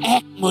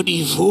 Ek moet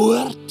die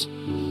woord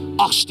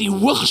as die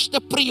hoogste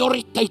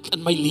prioriteit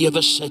in my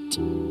lewe sit,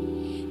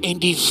 en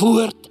die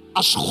woord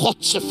as God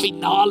se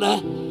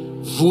finale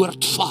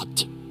woord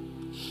vat.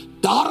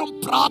 Daarom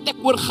praat ek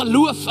oor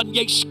geloof, en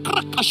jy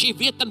skrik as jy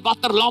weet in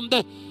watter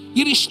lande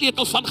hierdie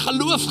sleutel van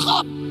geloof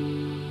gaan.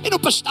 En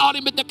op 'n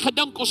stadium het ek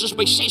gedink, ons is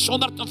by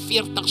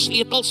 640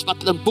 sleutels,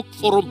 wat in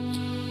boekvorm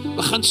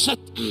begin sit.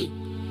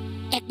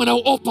 Ek moet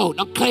nou ophou,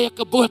 dan kry ek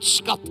 'n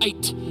boodskap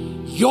uit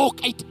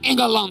York, uit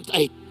Engeland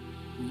uit.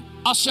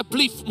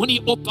 Asseblief,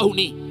 moenie ophou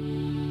nie.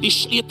 Die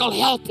sleutel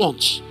help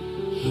ons,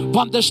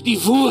 want dis die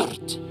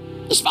woord.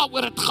 Dis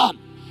waaroor dit gaan.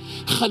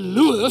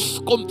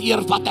 Geloof kom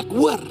deur wat ek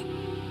hoor.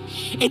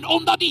 En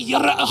omdat die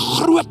Here 'n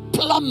groot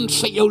plan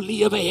vir jou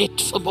lewe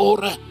het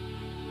vanmôre,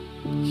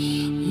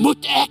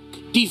 moet ek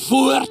die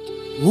woord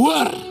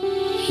hoor.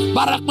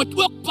 Maar ek moet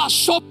ook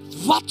pas op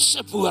wat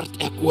se woord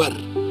ek hoor.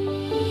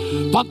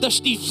 Want dis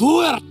die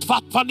woord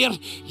wat, wanneer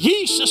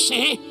Jesus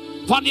sê,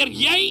 wanneer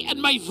jy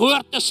in my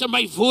woord is en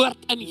my woord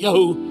in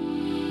jou,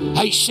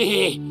 hy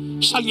sê,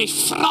 sal jy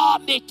vra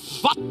net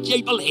wat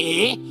jy wil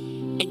hê,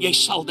 en jy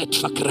sal dit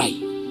verkry.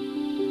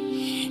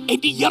 En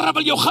die Here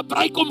wil jou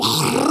gebruik om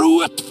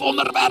groot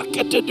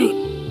wonderwerke te doen.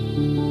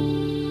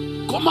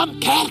 Kom aan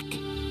kerk,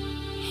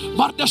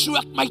 maar dis hoe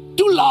ek my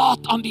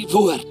toelaat aan die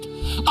woord.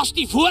 As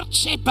die woord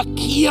sê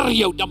bekeer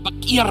jou, dan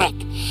bekeer ek.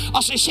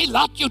 As hy sê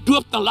laat jou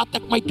doop, dan laat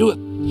ek my doop.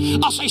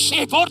 As hy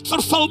sê word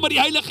vervul met die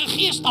Heilige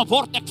Gees, dan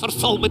word ek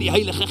vervul met die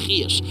Heilige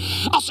Gees.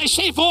 As hy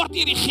sê word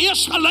deur die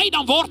Gees gelei,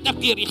 dan word ek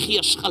deur die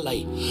Gees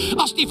gelei.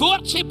 As die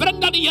woord sê bring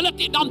dan die hele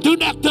tyd, dan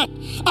doen ek dit.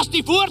 As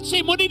die woord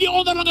sê moenie die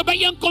onderlinge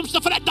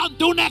byeenkomste vrek, dan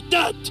doen ek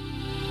dit.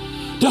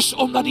 Dis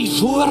omdat die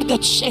woord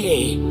dit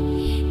sê,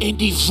 en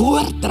die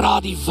woord dra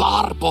die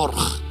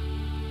waarborg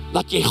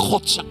dat jy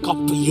God se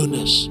kampioen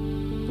is.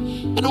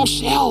 En ons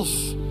self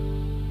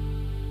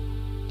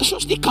is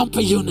ons nie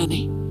kampioene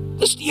nie.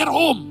 Dis deur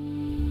hom.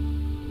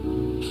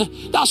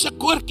 Daar's 'n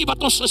koortjie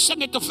wat ons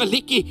gesing het, of 'n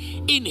liedjie,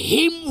 in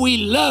him we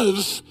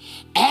live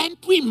and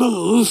we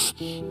move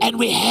and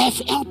we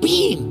have our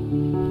being.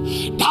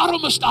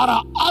 Daarom is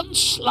daar 'n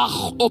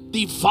aanslag op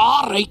die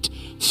waarheid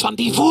van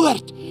die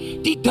woord.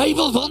 Die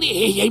duiwel wil nie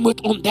hê jy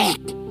moet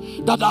ontdek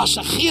dat daar's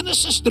 'n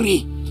Genesis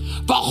 3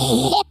 waar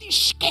God die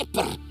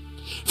skepper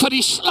vir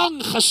die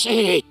slang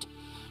gesê het,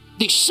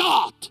 die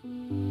saad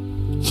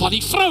van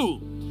die vrou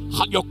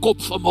gaan jou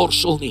kop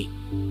vermorsel nie.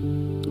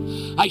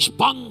 Hy's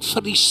bang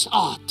vir die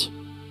saad.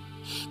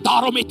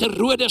 Daarom het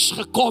Herodes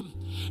gekom,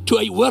 toe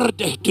hy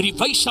hoorde, toe die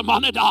wyse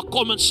manne daar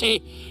kom en sê,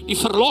 die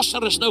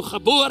verlosser is nou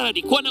gebore,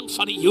 die koning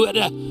van die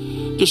Jode.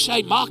 Toe sê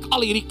hy, maak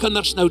al hierdie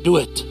kinders nou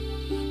dood,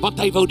 want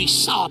hy wou die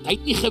saad, hy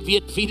het nie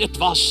geweet wie dit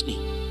was nie.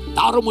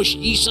 Daarom moes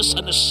Jesus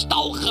in 'n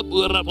stal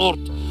gebore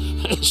word,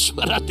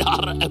 sodat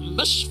daar 'n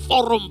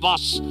misvorm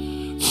was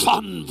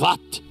van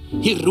wat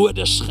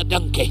Herodes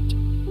gedink het.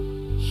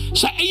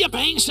 Sy eie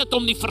mense het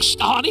hom nie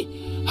verstaan nie.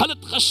 Hulle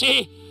het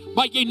gesê,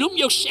 maar jy noem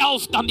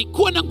jouself dan die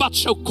koning wat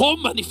sou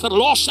kom en die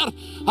verlosser.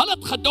 Hulle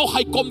het gedog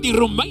hy kom die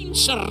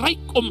Romeinse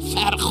ryk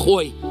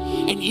omvergooi.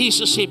 En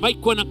Jesus sê, my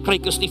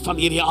koninkryk is nie van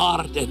hierdie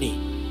aarde nie.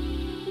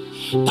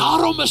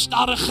 Daarom is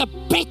daar 'n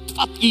gebed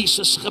wat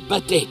Jesus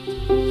gebid het.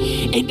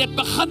 En dit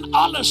begin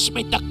alles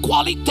met 'n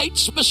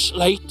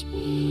kwaliteitsbesluit.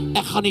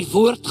 Ek gaan die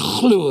woord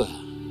glo.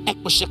 Ek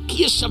moes 'n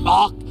keuse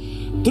maak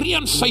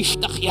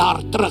 53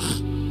 jaar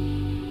terug,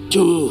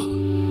 toe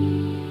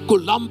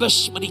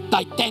Columbus met die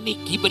Titanic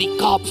hier by die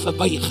Kaap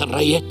verby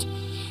gery het.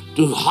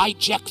 Toe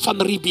hijack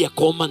van Riebeeck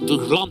kom en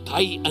toe land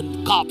hy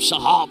in Kaapse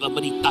hawe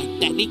met die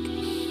Titanic.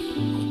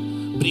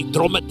 Met die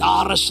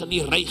dromedaris en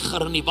die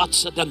reiger en die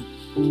watse ding.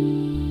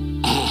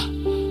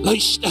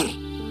 Luister,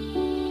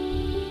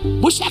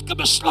 moes ek 'n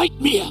besluit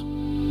mee?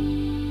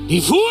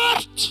 Die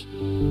woord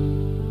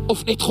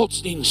of net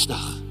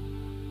godsdienstig?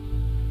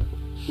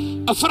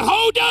 'n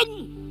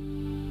verhouding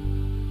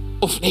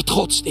of net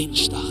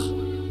godsdienstig?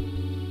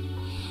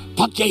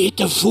 Want jy het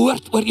 'n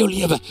woord oor jou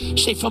lewe.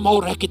 Sê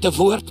vanmôre, ek het 'n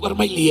woord oor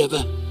my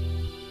lewe.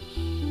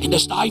 En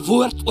dis daai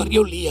woord oor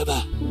jou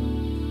lewe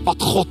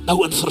wat God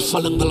nou in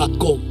vervulling wil laat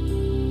kom.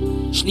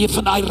 Dis nie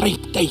van daai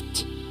ryp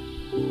tyd.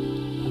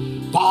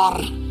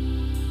 waar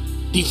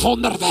die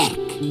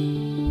wonderwerk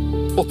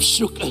op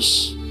soek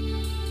is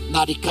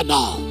na die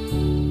kanaal.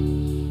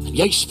 En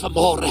juist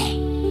vanmôre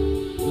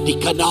die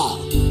kanaal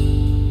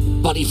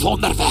waar die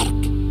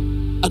wonderwerk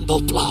in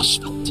wil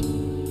plaasvind.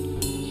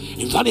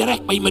 En wanneer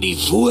ek my met die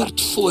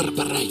woord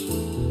voorberei,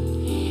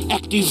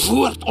 ek die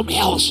woord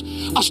omhels,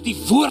 as die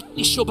woord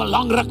nie so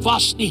belangrik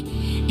was nie,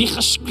 die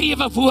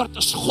geskrewe woord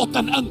is God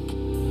in ink,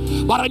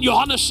 maar in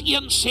Johannes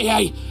 1 sê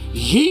hy,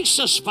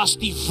 Jesus was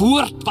die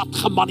woord wat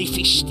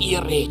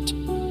gemanifesteer het.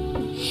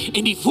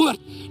 En die woord,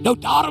 nou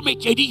daarom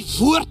het jy die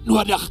woord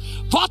nodig.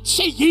 Wat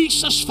sê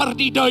Jesus vir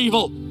die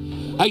duiwel?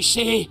 Hy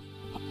sê,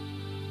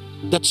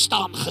 dit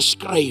staan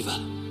geskrywe.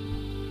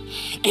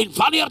 En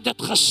wanneer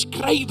dit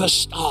geskrywe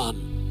staan,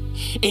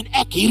 en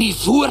ek hierdie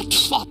woord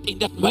vat en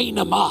dit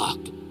myne maak,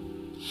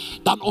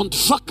 dan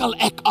ontwikkel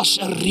ek as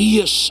 'n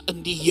reus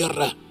in die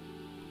Here.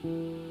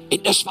 En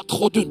dis wat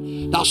God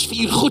doen. Daar's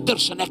 4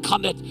 goeders en ek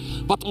gaan dit,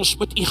 wat ons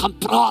met u gaan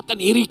praat in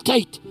hierdie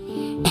tyd.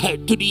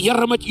 Toe die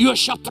Here met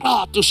Josua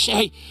praat, toe sê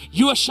hy,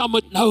 Josua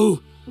moet nou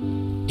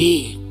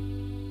die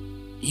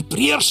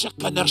Hebreëse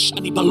kinders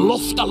in die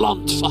belofte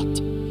land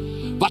vat,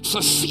 wat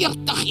vir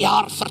 40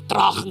 jaar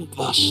vertraging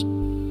was.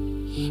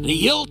 En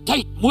die hele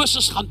tyd,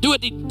 Moses gaan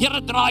dood, die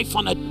Here draai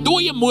van 'n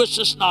dooie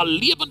Moses na 'n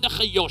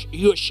lewendige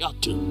Josua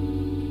toe.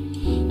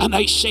 En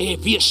hy sê,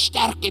 wees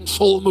sterk en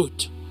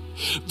volmoed.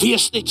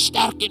 Wees net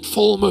sterk en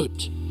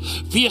volmoed.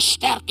 Wees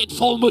sterk en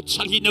volmoed,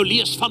 sal jy nou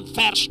lees van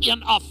vers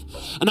 1 af.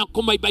 En dan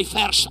kom hy by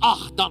vers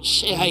 8, dan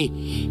sê hy,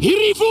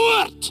 hierdie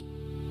woord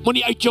moet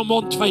nie uit jou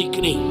mond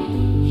wyk nie.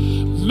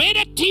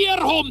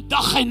 Mediteer hom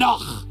dag en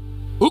nag.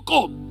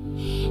 Hoekom?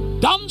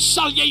 Dan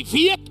sal jy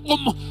weet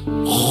om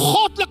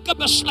goddelike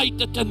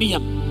besluite te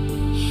neem,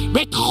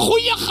 met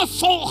goeie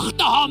gevolg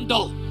te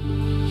handel,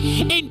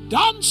 en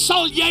dan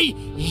sal jy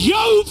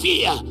jou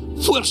weer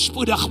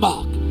voorspoedig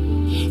maak.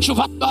 So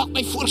wat maak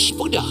my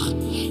voorspoedig?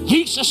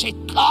 Jesus het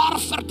klaar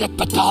vir dit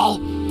betaal,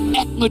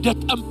 ek moet dit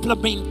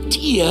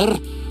implementeer,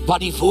 wat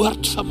die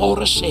woord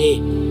vanmôre sê,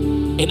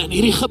 en in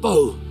hierdie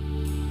gebou,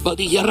 wil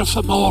die Here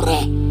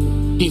vanmôre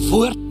die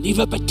woord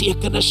nuwe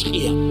betekenis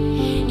gee.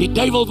 Die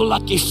duiwel wil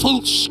laat jy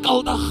voel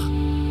skuldig,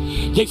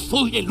 jy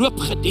voel jy loop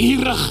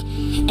gedurig,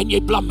 en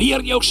jy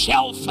blameer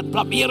jouself, en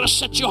blameer 'n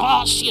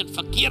situasie, en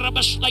verkeerde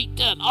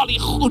besluite, en al die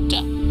goede.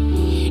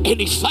 En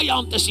die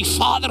vyand is die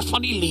vader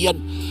van die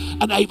leuen,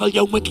 en hy wil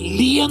jou met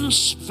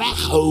leuns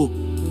weghou,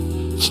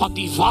 van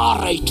die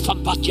waarheid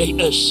van wat jy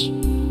is.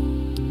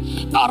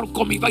 Daarom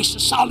kom die wyse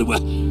Salomo,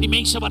 die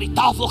mense wat die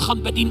tafel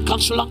gaan bedien, kan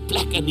so lank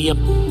plek inneem.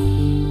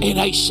 En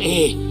hy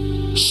sê,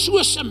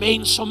 soos 'n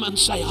mens om in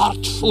sy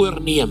hart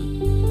voorneem,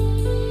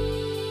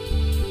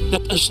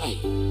 dit is hy.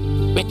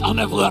 Met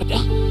ander woorde,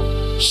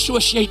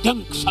 soos jy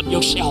dink van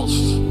jouself,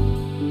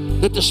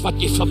 dit is wat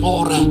jy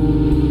vanmôre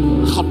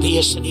gaan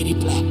wees in hierdie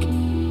plek.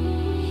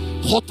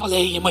 God wil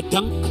hê jy moet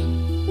dink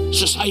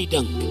soos hy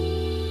dink.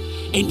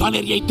 En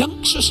wanneer jy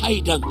dink soos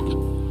hy dink,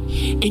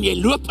 en jy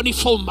loop in die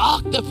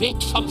volmaakte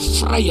wet van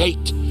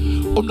vryheid,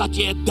 omdat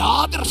jy 'n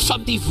dader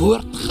van die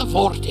woord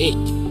geword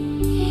het,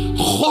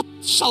 God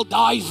sal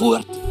daai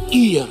woord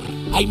eer.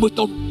 Hy moet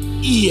hom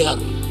eer.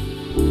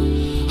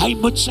 Hy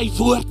moet sy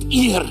woord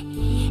eer.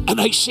 En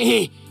hy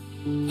sê,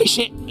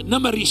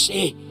 Numeri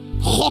sê,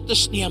 God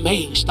is nie 'n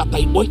mens dat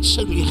hy ooit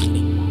sou lieg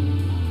nie.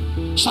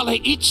 Sal hy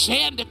iets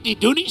sê en dit nie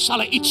doen nie, sal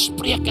hy iets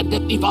spreek en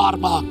dit nie waar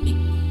maak nie.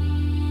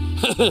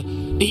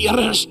 Die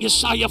Here is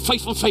Jesaja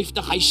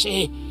 55, hy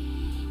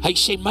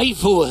sê, my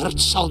woord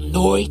sal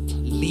nooit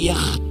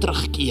leeg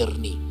terugkeer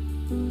nie.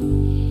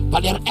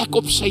 Wanneer ek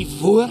op sy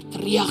woord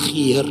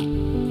reageer,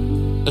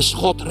 is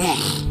God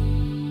reg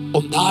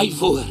om daai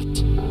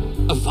woord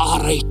 'n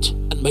waarheid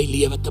in my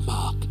lewe te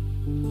maak.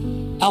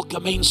 Elke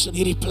mens in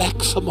hierdie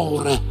plek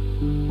vanmôre,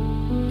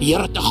 die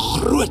Here het 'n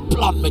groot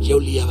plan met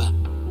jou lewe.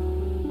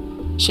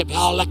 Sê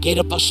wel, ek het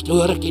 'n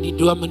pastoor, ek het die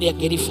dominee,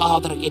 ek het die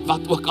vader, ek het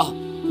wat ook al.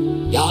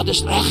 Ja,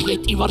 dis reg, jy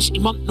het iewers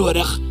iemand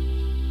nodig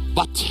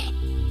wat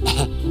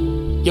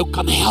jou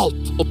kan help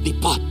op die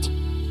pad.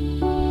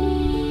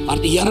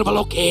 Maar die Here wil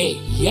ook hê,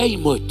 jy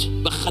moet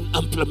begin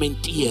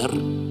implementeer,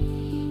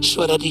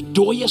 sodat die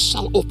dooie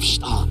sal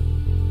opstaan,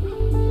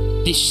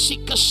 die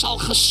sieke sal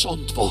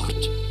gesond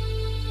word,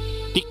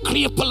 die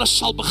krepeles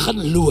sal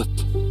begin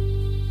loop,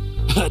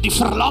 die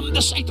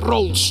verlamdes uit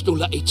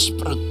rolstoele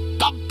uitspring,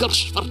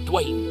 kankers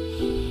verdwyn,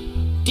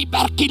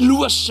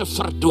 tuberkulose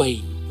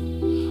verdwyn,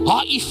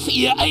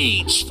 HIV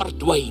AIDS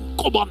verdwyn,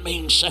 kom aan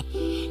mense,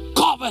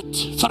 COVID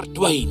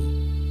verdwyn,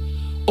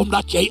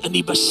 omdat jy in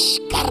die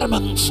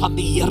beskerming van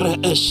die Here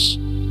is,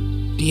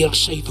 deur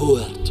sy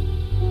woord.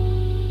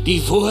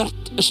 Die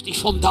woord is die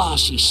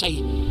fondasie,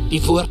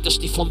 die woord is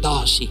die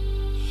fondasie.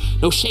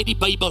 Nou sê die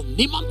Bybel,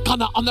 niemand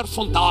kan 'n ander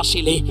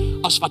fondasie lê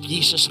as wat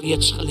Jesus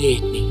reeds gelê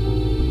het nie.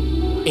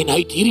 En hy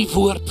het hierdie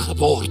woord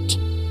geword,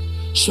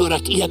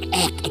 sodat u en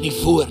ek in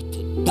die woord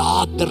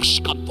daders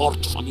kan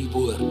word van die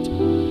woord.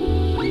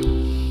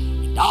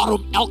 En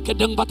daarom elke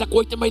ding wat ek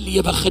ooit in my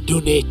lewe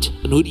gedoen het,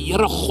 en hoe die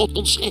Here God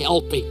ons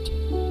gehelp het,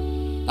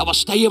 daar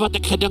was tye wat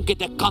ek gedink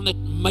het, ek kan dit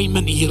my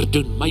manier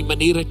doen. My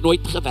manier het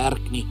nooit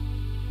gewerk nie.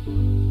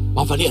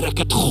 Maar wanneer ek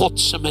het God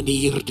se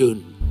manier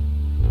doen,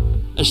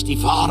 is die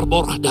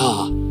waarborg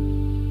daar.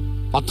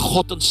 Want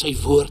God en sy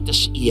woord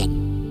is een.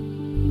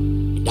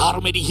 En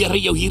daarom het die Here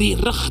jou hierdie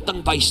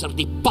rigtingwyser,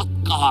 die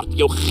padkaart,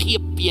 jou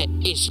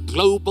GPS,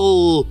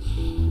 global,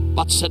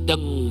 wat se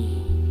ding,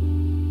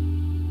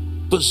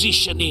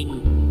 positioning,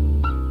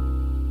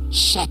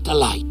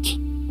 satellite,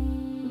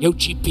 jou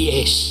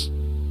GPS.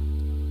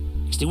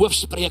 Ek is die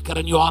hoofspreker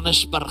in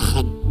Johannesburg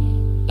en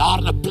daar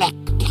in 'n plek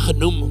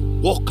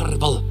genoem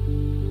Walkerville.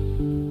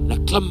 En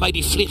ek klim by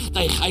die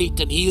vliegtuig uit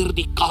en hier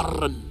die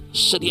kar en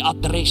sit die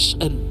adres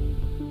in.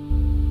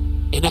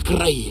 En ek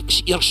ry,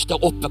 ek's eerste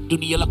op, ek doen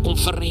die hele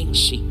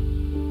konferensie.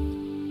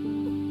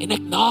 En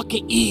ek na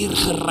 'n uur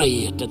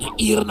gery het, en 'n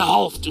uur en 'n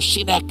half, toe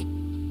sien ek,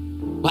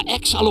 maar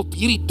ek sal op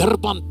hierdie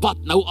Durban pad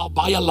nou al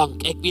baie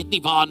lank, ek weet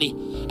nie waar nie,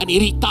 en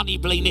hierdie tannie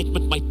bly net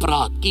met my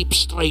praat, keep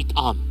straight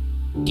on.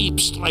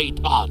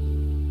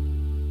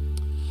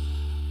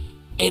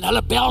 En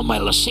hulle bel my,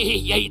 hulle sê,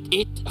 jy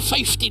het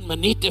 15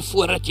 minute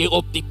voordat jy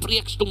op die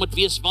preekstoel moet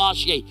wees, waar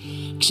is jy?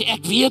 Ek sê,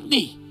 ek weet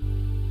nie.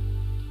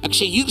 Ek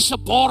sê, hier's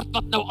 'n bord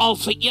wat nou al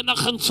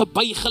vereniging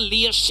verby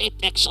gelees het,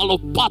 ek sal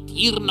op pad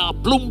hier na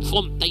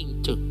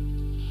Bloemfontein toe.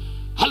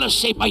 Hulle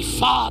sê, my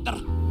vader,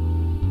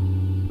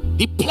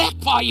 die plek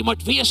waar jy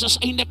moet wees is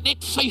eintlik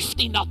net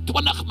 15 na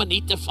 20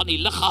 minute van die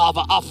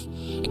lughawe af.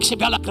 Ek sê,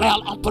 wel, ek ry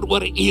al amper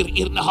oor 'n uur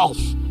en 'n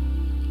half.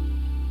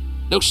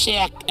 Nou sê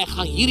ek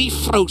gaan hierdie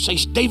vrou,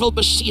 sy's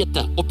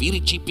duiwelbesete op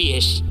hierdie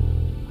GPS.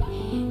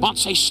 Want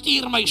sy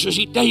stuur my soos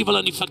die duiwel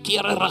in die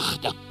verkeerde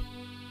rigting.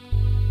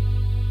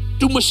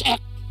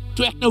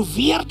 Toe ek nou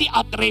weer die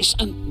adres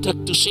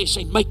intik, toe sê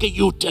sy, make a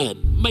U-turn.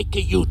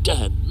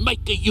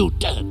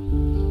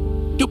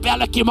 Toe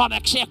bel ek die man,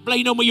 ek sê, ek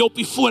bly nou met jou op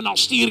die foon, al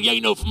stuur jy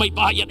nou vir my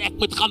baie en ek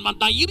moet gaan, want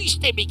na hierdie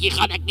stemmetjie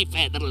gaan ek nie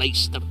verder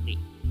luister nie.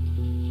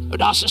 Nou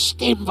daar's 'n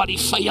stem wat die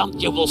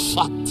vyand jou wil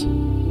vat,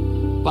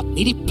 wat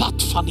nie die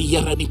pad van die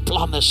Here in die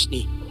plan is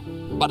nie,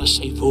 maar is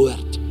sy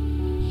woord.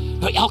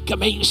 Nou elke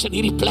mens in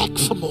hierdie plek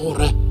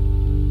vanmôre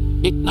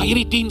het na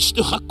hierdie diens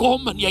toe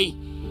gekom en jy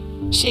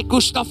sê,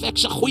 Gustaf,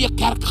 ek's 'n goeie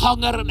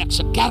kerkganger en ek's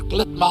 'n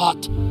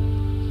kerklidmaat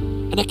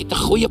en ek het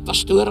 'n goeie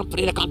pastoor en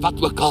predikant,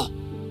 wat ook al.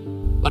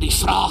 Maar die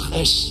vraag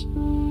is,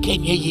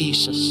 ken jy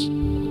Jesus?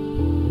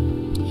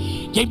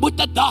 Jy moet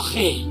 'n dag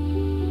hê,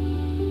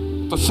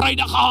 op 'n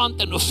Vrydag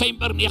aand in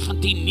November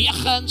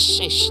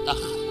 1969,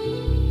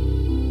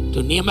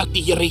 toe neem ek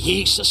die Here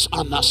Jesus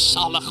aan as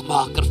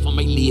saligmaker van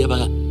my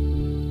lewe.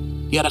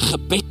 Deur 'n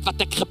gebed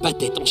wat ek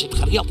gebid het, ons het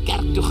gereeld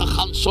kerk toe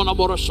gegaan,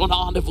 sonnaanmôre,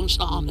 sonnaande,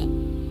 woensdaande,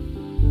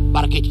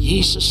 maar ek het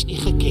Jesus nie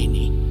geken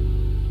nie.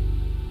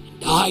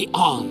 En daai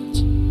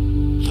aand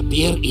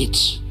gebeur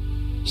iets,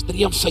 is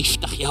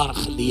 53 jaar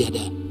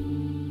gelede,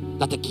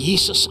 dat ek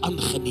Jesus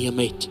aangeneem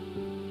het,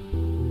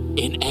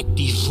 en ek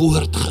die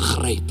woord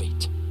gegryp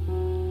het.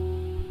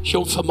 As jy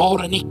hom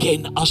vanmôre nie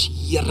ken as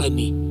Here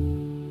nie,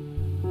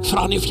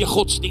 vra nie of jy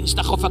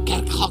godsdienstig of 'n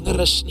kerkganger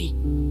is nie,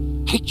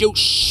 hy het jou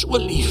so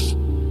lief,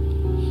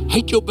 hy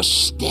het jou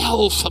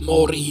bestel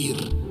vanmôre hier.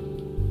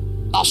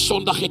 Laas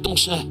Sondag het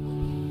ons 'n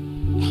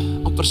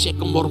amper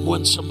seker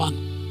Mormoonse man,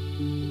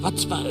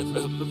 wat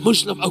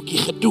moslim ouetjie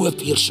gedoop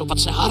hier, so wat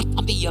sy hart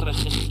aan die Here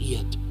gegee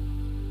het.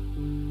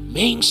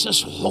 Mense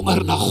is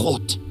honger na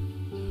God,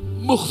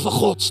 moeg vir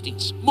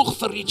godsdienst, moeg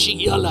vir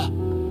rituele.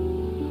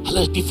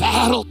 Hulle, die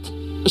wêreld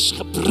is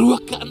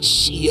gebroken en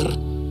seer,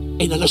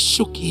 en hulle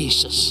soek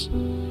Jesus.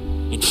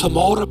 En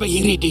vanmôre by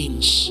hierdie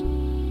diens,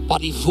 waar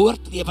die woord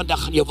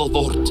lewendig aan jou wil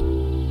word,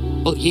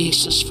 wil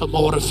Jesus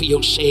vanmôre vir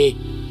jou sê,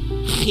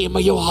 gee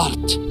my jou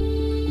hart,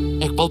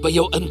 ek wil by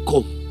jou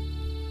inkom.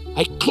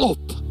 Hy klop.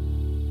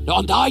 Nou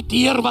aan daai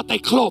deur wat hy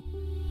klop,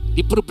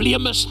 die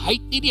probleem is, hy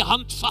het nie die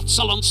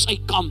handvatsel aan sy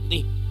kant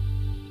nie.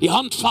 Die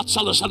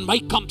handvatsel is aan my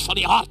kant van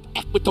die hart,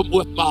 ek moet hom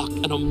oopmaak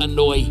en hom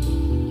innooi.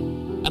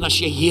 En as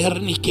jy Here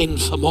nie ken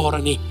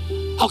vanmôre nie,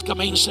 elke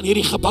mens in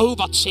hierdie gebou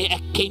wat sê,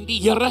 ek ken die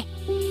Here,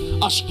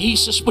 as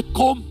Jesus moet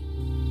kom,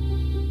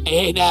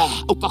 en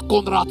oupa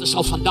Konrad is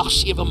al vandag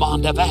 7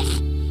 maande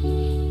weg,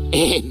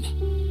 en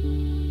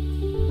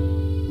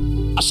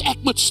as ek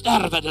moet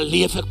sterwe, dan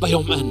leef ek by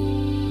hom in.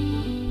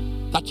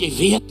 Dat jy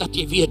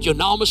weet, jou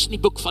naam is in die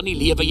boek van die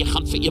lewe, jy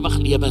gaan vir ewig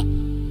lewe.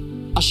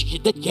 As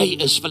dit jy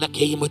is, wil ek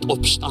hê jy moet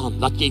opstaan,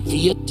 dat jy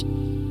weet,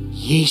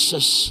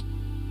 Jesus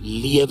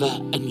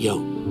lewe in jou.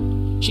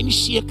 As jy nie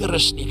seker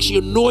is nie, ek sê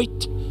jou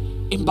nooit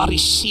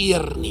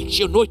embarrasseer nie,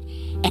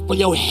 ek wil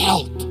jou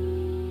help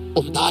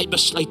om daai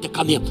besluit te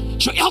kan neem.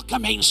 So elke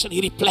mens in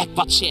hierdie plek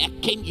wat sê,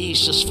 ek ken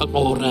Jesus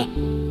vanmôre,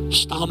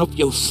 staan op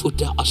jou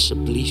voete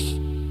asseblief,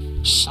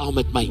 saam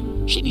met my.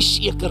 As jy nie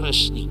seker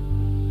is nie,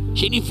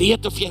 as jy nie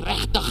weet of jy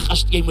regtig,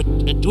 as jy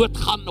moet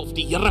doodgaan, of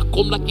die Here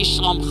kom dat jy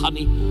saam gaan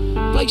nie,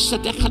 bly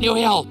sit, ek gaan jou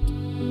help.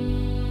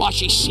 Maar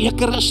as jy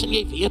seker is, en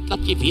jy weet,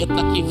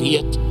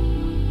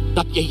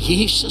 dat jy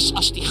Jesus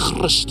as die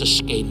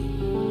Christus ken,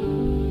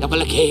 dan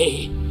wil ek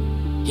hê,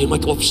 jy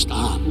moet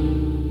opstaan.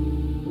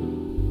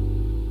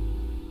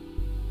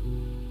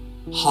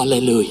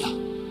 Halleluja.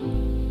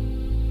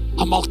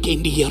 Almal ken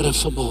die Here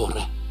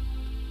vanmôre.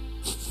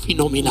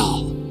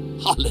 Fenomenaal.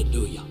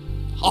 Halleluja.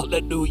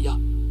 Halleluja.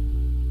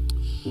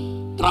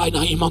 Draai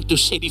na iemand toe,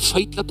 sê die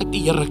feit dat ek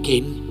die Here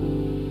ken,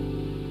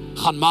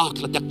 gaan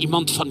maak dat ek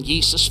iemand van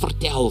Jesus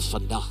vertel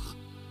vandag.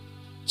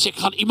 Sê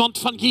ek gaan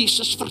iemand van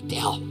Jesus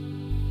vertel.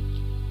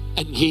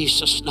 In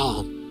Jesus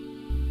naam.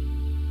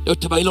 Nou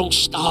terwyl ons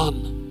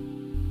staan,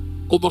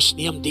 kom ons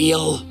neem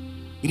deel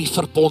hierdie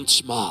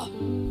verbondsmaal.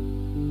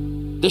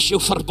 Dis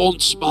jou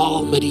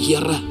verbondsmaal met die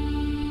Here.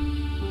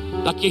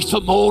 Dat jy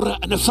vanmôre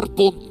in 'n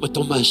verbond met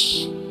hom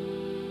is.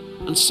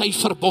 En sy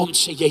verbond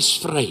sê jy's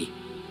vry.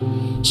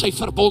 Sy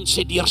verbond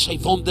sê deur sy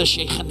wondes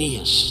jy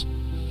genees.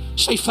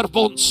 Sy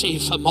verbond sê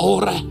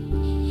vanmôre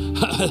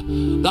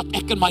dat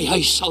ek in my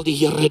huis sal die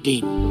Here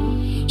dien.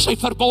 Sy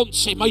verbond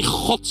sê my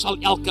God sal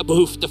elke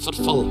behoefte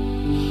vervul.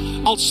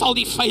 Al sal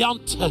die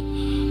vyand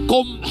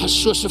kom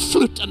soos 'n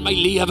vloed in my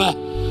lewe,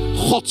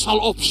 God sal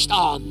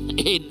opstaan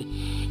en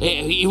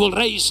he will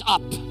raise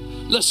up.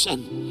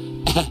 Listen,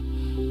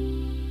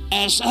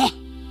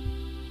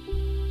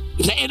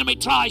 if the enemy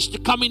tries to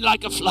come in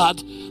like a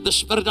flood, the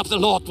Spirit of the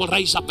Lord will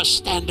raise up a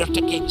standard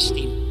against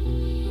him.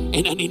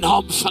 En in die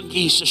naam van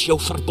Jesus jou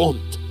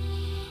verbond.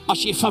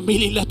 As jy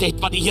familielid het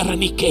wat die Here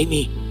nie ken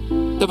nie,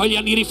 terwyl jy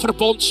aan hierdie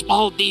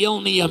verbondsmaal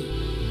deelneem.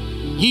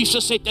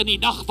 Jesus het in die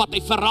nag wat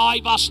hy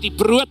verraai was, die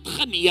brood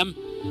geneem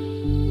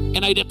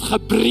en hy het dit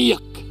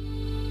gebreek.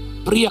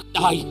 Breek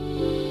daai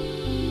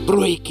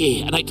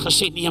broodjie en hy het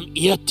gesê neem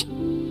eet.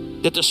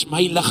 Dit is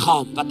my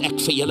liggaam wat ek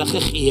vir julle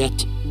gegee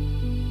het.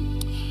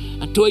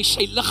 En toe hy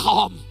sy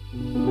liggaam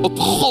op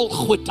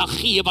Golgotha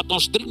gee, wat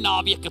ons 3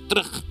 naweke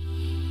terug,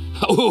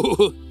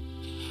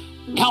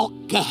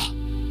 elke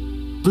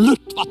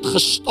bloed wat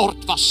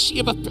gestort was,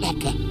 7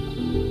 plekke.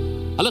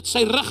 Hulle het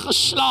sy rug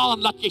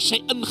geslaan, laat jy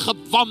sy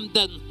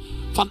ingewanden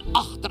van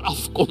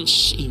agteraf kon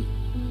sien.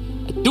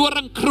 'n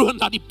Doringkroon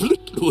dat die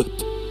bloed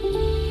loop,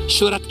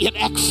 sodat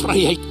ek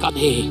vryheid kan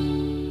hê.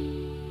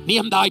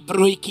 Neem daai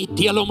broodjie,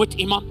 deel hom met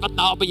iemand wat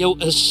naby jou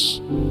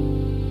is,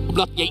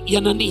 omdat jy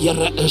een in die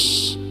Here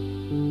is.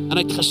 En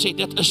hy het gesê,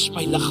 dit is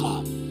my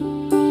liggaam.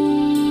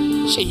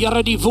 Sê,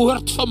 Here, die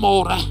woord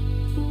vanmôre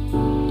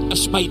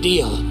is my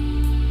deel.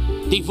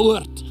 Die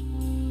woord,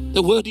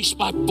 the word is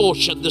my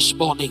portion this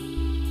morning.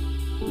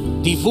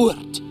 Die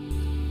woord,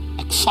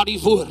 ek vat die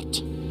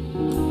woord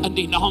in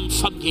die naam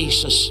van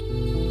Jesus.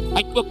 Hy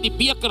het ook die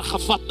beker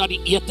gevat na die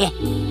ete.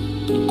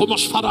 Kom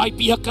ons vat daai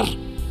beker.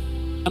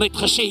 En hy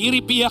het gesê,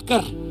 hierdie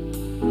beker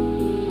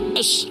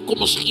is, kom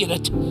ons gee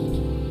dit,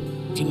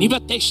 die Nuwe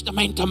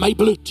Testament in my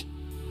bloed.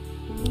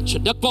 So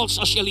dikwels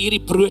as jy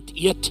hierdie brood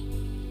eet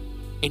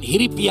en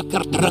hierdie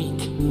beker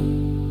drink,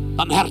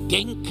 dan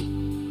herdenk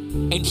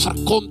en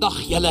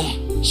verkondig julle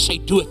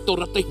sy dood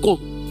totdat hy kom.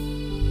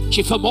 As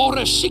jy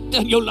vanmôre siekte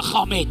in jou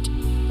liggaam het,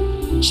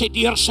 sê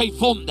deur sy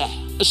wonde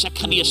is ek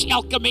genees.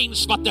 Elke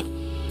mens wat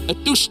 'n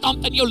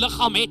toestand in jou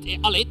liggaam het,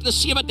 al het hulle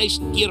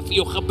 7000 keer vir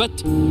jou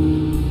gebid,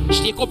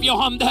 steek op jou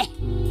hande.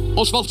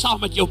 Ons wil saam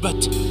met jou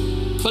bid.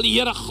 Wil die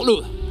Here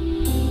glo.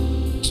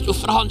 So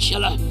Frans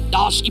julle,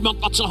 daar's iemand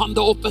wat sy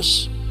hande op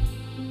is.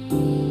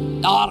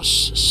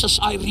 Daar's Sis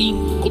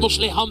Irene, kom ons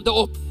lê hande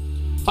op.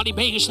 Van die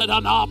mense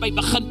daarna by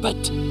begin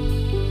bid.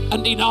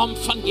 In die naam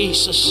van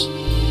Jesus.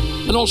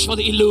 En ons wil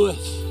U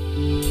loof.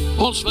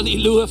 Ons wil U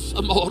loof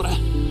vanmôre.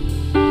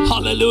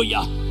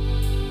 Halleluja.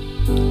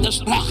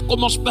 Dis reg,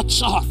 kom ons bid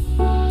saam.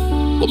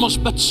 Kom ons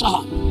bid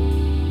saam.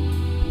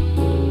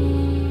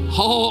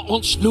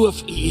 Ons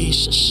loof U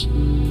Jesus.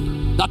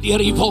 Dat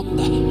deur U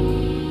wonde.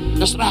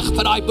 Dis reg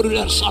vir daai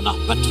broeders, Anna,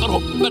 bid vir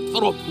hom, bid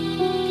vir hom.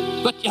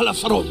 Bid julle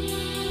vir hom.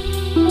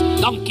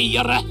 Dankie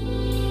Here,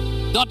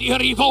 dat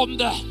deur U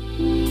wonde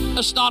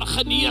is daar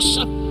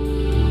genesing.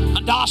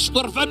 En daar's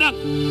oorwinning.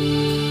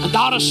 En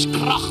daar is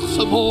krag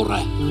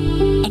vanmôre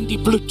in die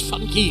bloed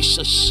van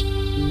Jesus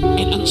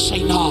en in sy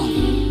naam.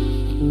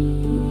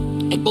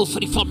 Ek wil vir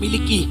die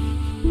familietjie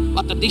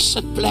wat in die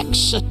sitplek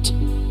sit.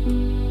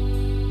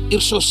 Hier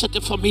so sit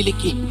 'n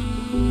familietjie.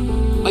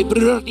 My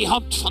broer, die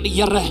hand van die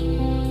Here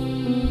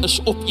is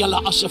op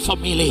julle as 'n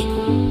familie.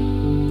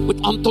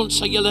 Met Anton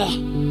sê julle,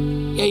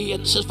 jy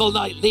en sis wil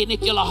lê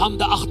net julle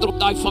hande agter op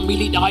daai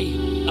familie, daai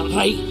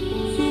ry.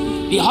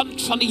 Die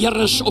hand van die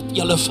Here is op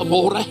julle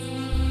vanmôre.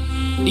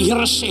 Die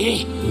Here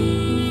sê,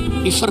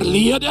 die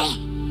verlede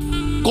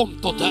kom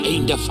tot 'n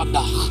einde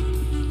vandag.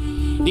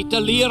 Die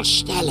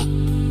teleurstelling,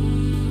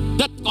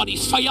 dit wat die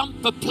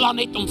vyand beplan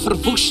het om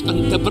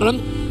verwoesting te bring,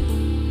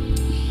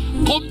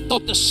 kom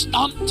tot 'n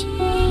stand.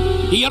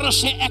 Die Here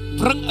sê, ek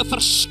bring 'n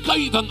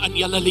verskuiwing in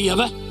julle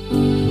lewe,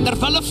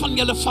 terwille van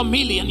julle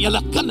familie en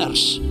julle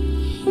kinders,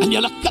 en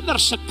julle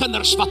kinders se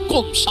kinders wat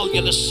kom, sal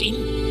julle sien,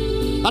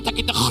 dat ek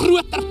het 'n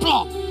groter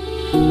plan,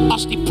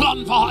 as die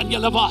plan waarin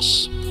julle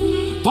was.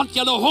 Want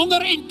julle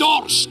honger en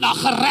dors na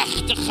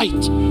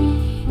geregtigheid.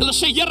 Julle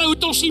sê, Here, hoe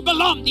het ons hier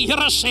beland? Die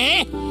Here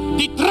sê,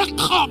 die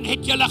drukgang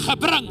het julle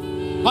gebring,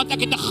 want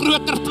ek het 'n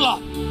groter plan.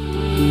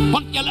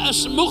 Want julle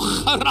is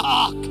moeg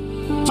geraak,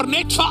 vir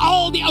net vir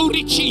al die ou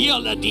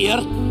rituele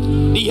deur.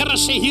 Die Here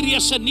sê, hier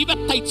is 'n nuwe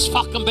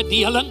tydsvak en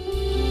bedeling.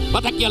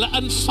 wat ek julle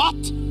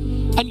invat,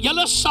 en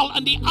julle sal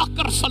in die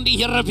akker van die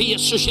Here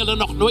wees, soos julle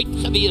nog nooit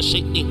gewees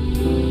het nie.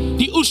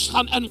 Die oes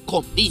gaan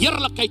inkom, die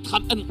heerlikheid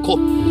gaan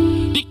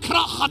inkom, die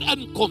krag gaan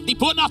inkom, die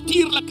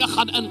bonatuurlike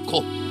gaan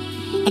inkom.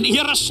 En die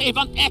Here sê,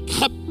 want ek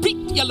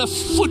gebied julle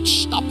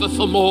voetstappe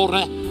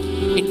vanmôre,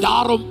 en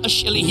daarom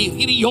is julle hier.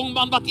 Hierdie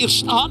jongman wat hier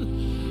staan,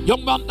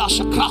 jongman, daar's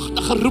 'n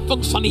kragtige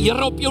roeping van die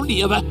Here op jou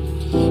lewe.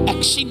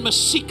 Ek sien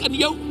musiek in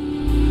jou.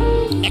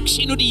 Ek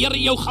sien hoe die Here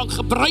jou gaan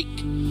gebruik.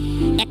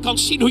 Ek kan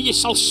sien hoe jy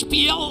sal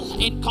speel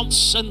en kan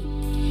sing.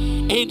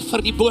 En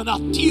vir die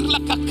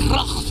bonatuurlike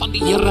krag van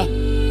die Here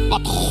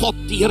wat God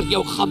deur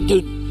jou gaan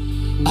doen.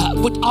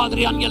 Moet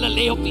Adrian, julle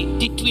lê op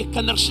die twee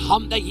kinders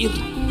hande hier.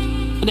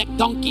 En ek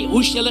dank jy,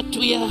 hoe's julle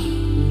twee?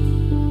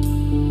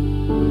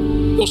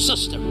 Your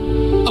sister.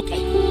 Okay.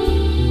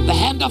 The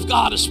hand of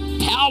God is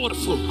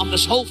powerful on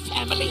this whole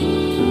family.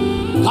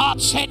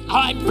 God said,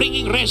 I'm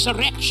bringing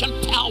resurrection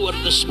power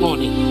this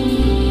morning.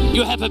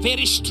 You have a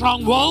very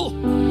strong will.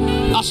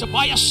 As 'n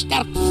baie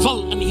sterk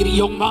wil in hierdie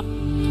jong man.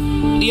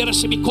 Die Here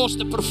sê, because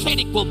the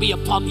prophetic will be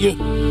upon you.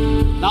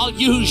 And I'll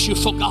use you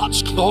for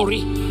God's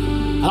glory.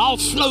 And I'll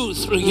flow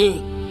through you.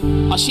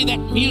 I see that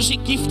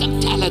music gift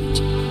and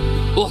talent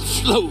will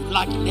flow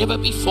like never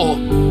before.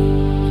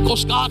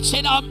 Because God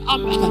said,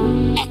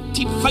 I'm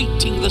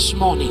activating this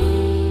morning.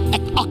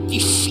 Ek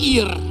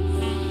aktiveer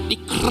die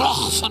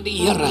krag van die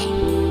Here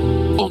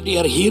om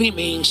deur hierdie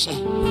mense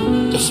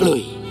te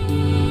vloei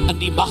in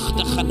die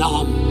magtige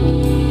naam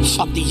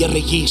van die Here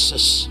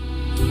Jesus,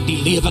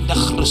 die lewende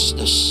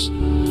Christus.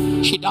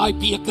 As jy daai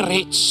beker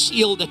het,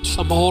 seël dit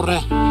vanmôre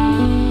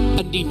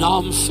in die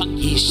naam van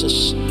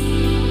Jesus.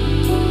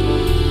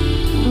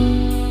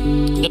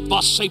 Dit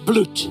was sy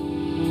bloed.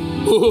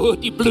 O,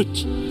 die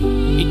bloed.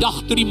 Die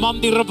dag toe die man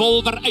die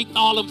revolver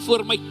uithaal en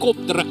voor my kop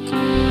druk.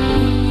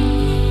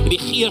 Die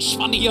gees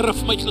van die Here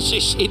vir my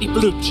gesê, sê die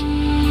bloed.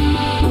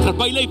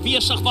 Terwyl hy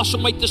besig was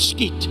om my te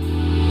skiet.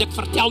 En ek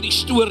vertel die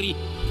storie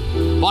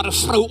waar 'n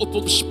vrou op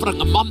hom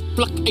spring, 'n man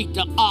pluk uit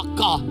 'n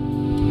AK.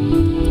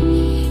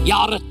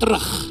 Jare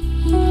terug.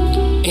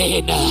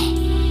 En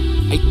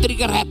hy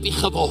trigger happy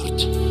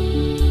geword.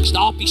 Ek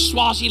staan op die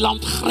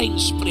Swaziland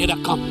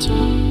grenspredikant.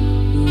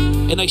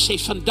 En hy sê,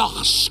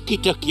 vandag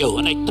skiet ek jou.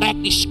 En hy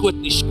trek die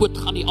skoot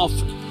gaan nie af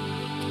nie.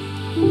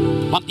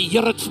 Want die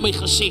Here het vir my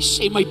gesê,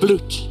 sê my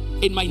bloed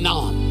en my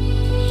naam.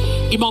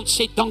 Iemand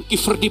sê dankie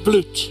vir die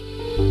bloed.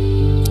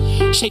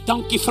 Sê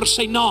dankie vir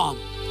sy naam.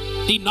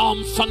 Die naam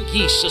van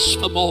Jesus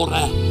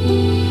vanmôre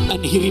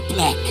in hierdie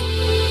plek.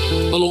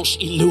 Wil ons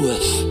U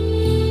loof.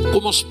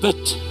 Kom ons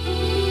bid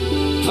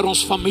vir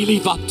ons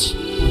familie wat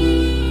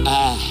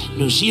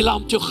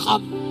Nieu-Seeland toe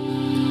gaan.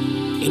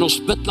 En ons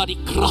bid dat die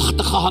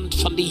kragtige hand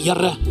van die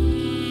Here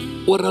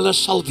oor hulle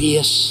sal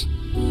wees.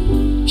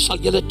 Sal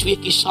julle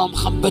tweeetjie saam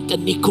gaan bid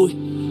in Nico,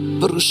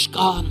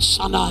 Beruska en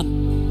Sanna.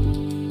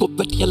 Kom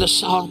bid julle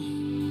saam.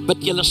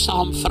 Bid julle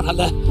saam vir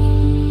hulle.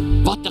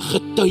 Wat 'n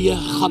getuie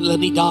gaan hulle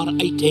nie daar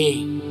uit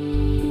hê.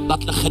 Dat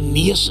hulle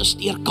genees is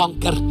deur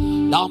kanker.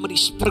 Daar met die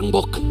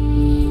Springbok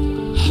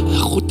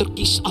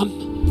goetertjies aan.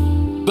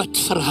 Bid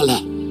vir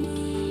hulle.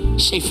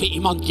 Sê vir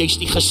iemand, jy's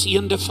die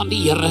geseënde van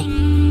die Here.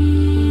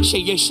 Sê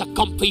jy's 'n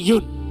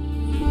kampioen.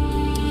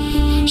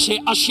 Sê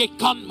as jy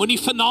kan, moenie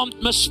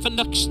vanaand mis vir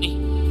niks nie.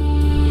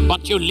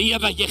 Want jou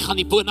lewe, jy gaan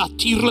die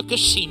bonatuurlike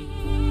sien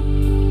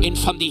en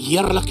van die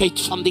heerlikheid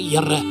van die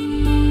Here.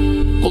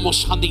 Kom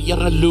ons gaan die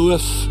Here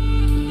loof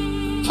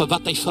vir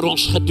wat hy vir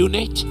ons gedoen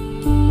het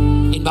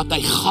en wat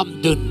hy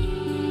gaan doen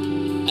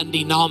in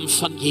die naam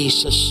van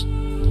Jesus.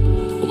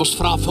 Kom ons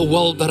vra vir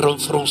Wilber om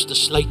vir ons te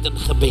sluit in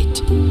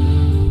gebed.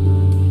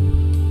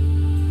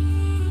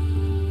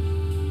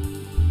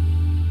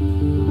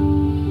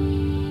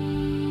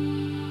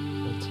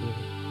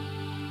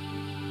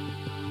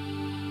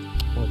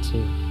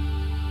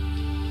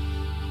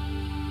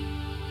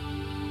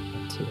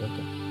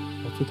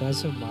 Hope you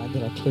guys don't mind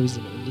that I close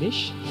in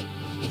English.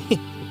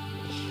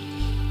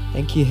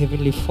 Thank you,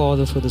 Heavenly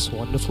Father, for this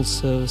wonderful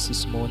service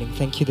this morning.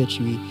 Thank you that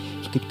we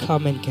could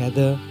come and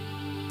gather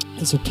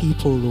as a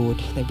people, Lord,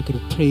 that we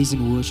could praise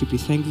and worship you.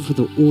 Thank you for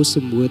the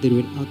awesome word that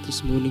went out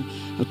this morning.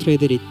 I pray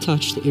that it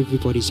touched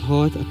everybody's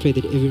heart. I pray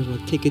that everyone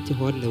will take it to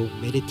heart and they will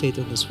meditate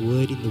on this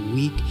word in the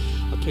week.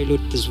 I pray,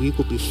 Lord, this week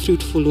will be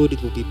fruitful, Lord.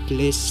 It will be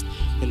blessed,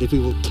 and that we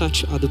will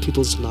touch other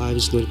people's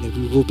lives, Lord, and that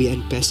we will be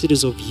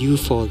ambassadors of you,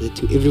 Father,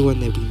 to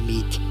everyone that we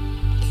meet.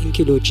 Thank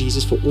you, Lord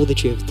Jesus, for all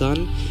that you have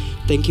done.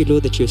 Thank you,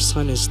 Lord, that your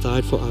Son has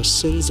died for our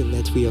sins, and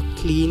that we are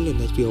clean, and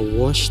that we are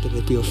washed, and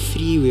that we are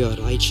free, we are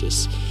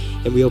righteous,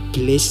 and we are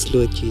blessed,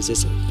 Lord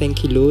Jesus.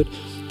 Thank you, Lord,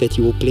 that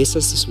you will bless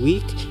us this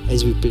week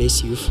as we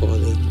bless you,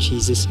 Father. In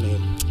Jesus'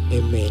 name,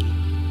 amen.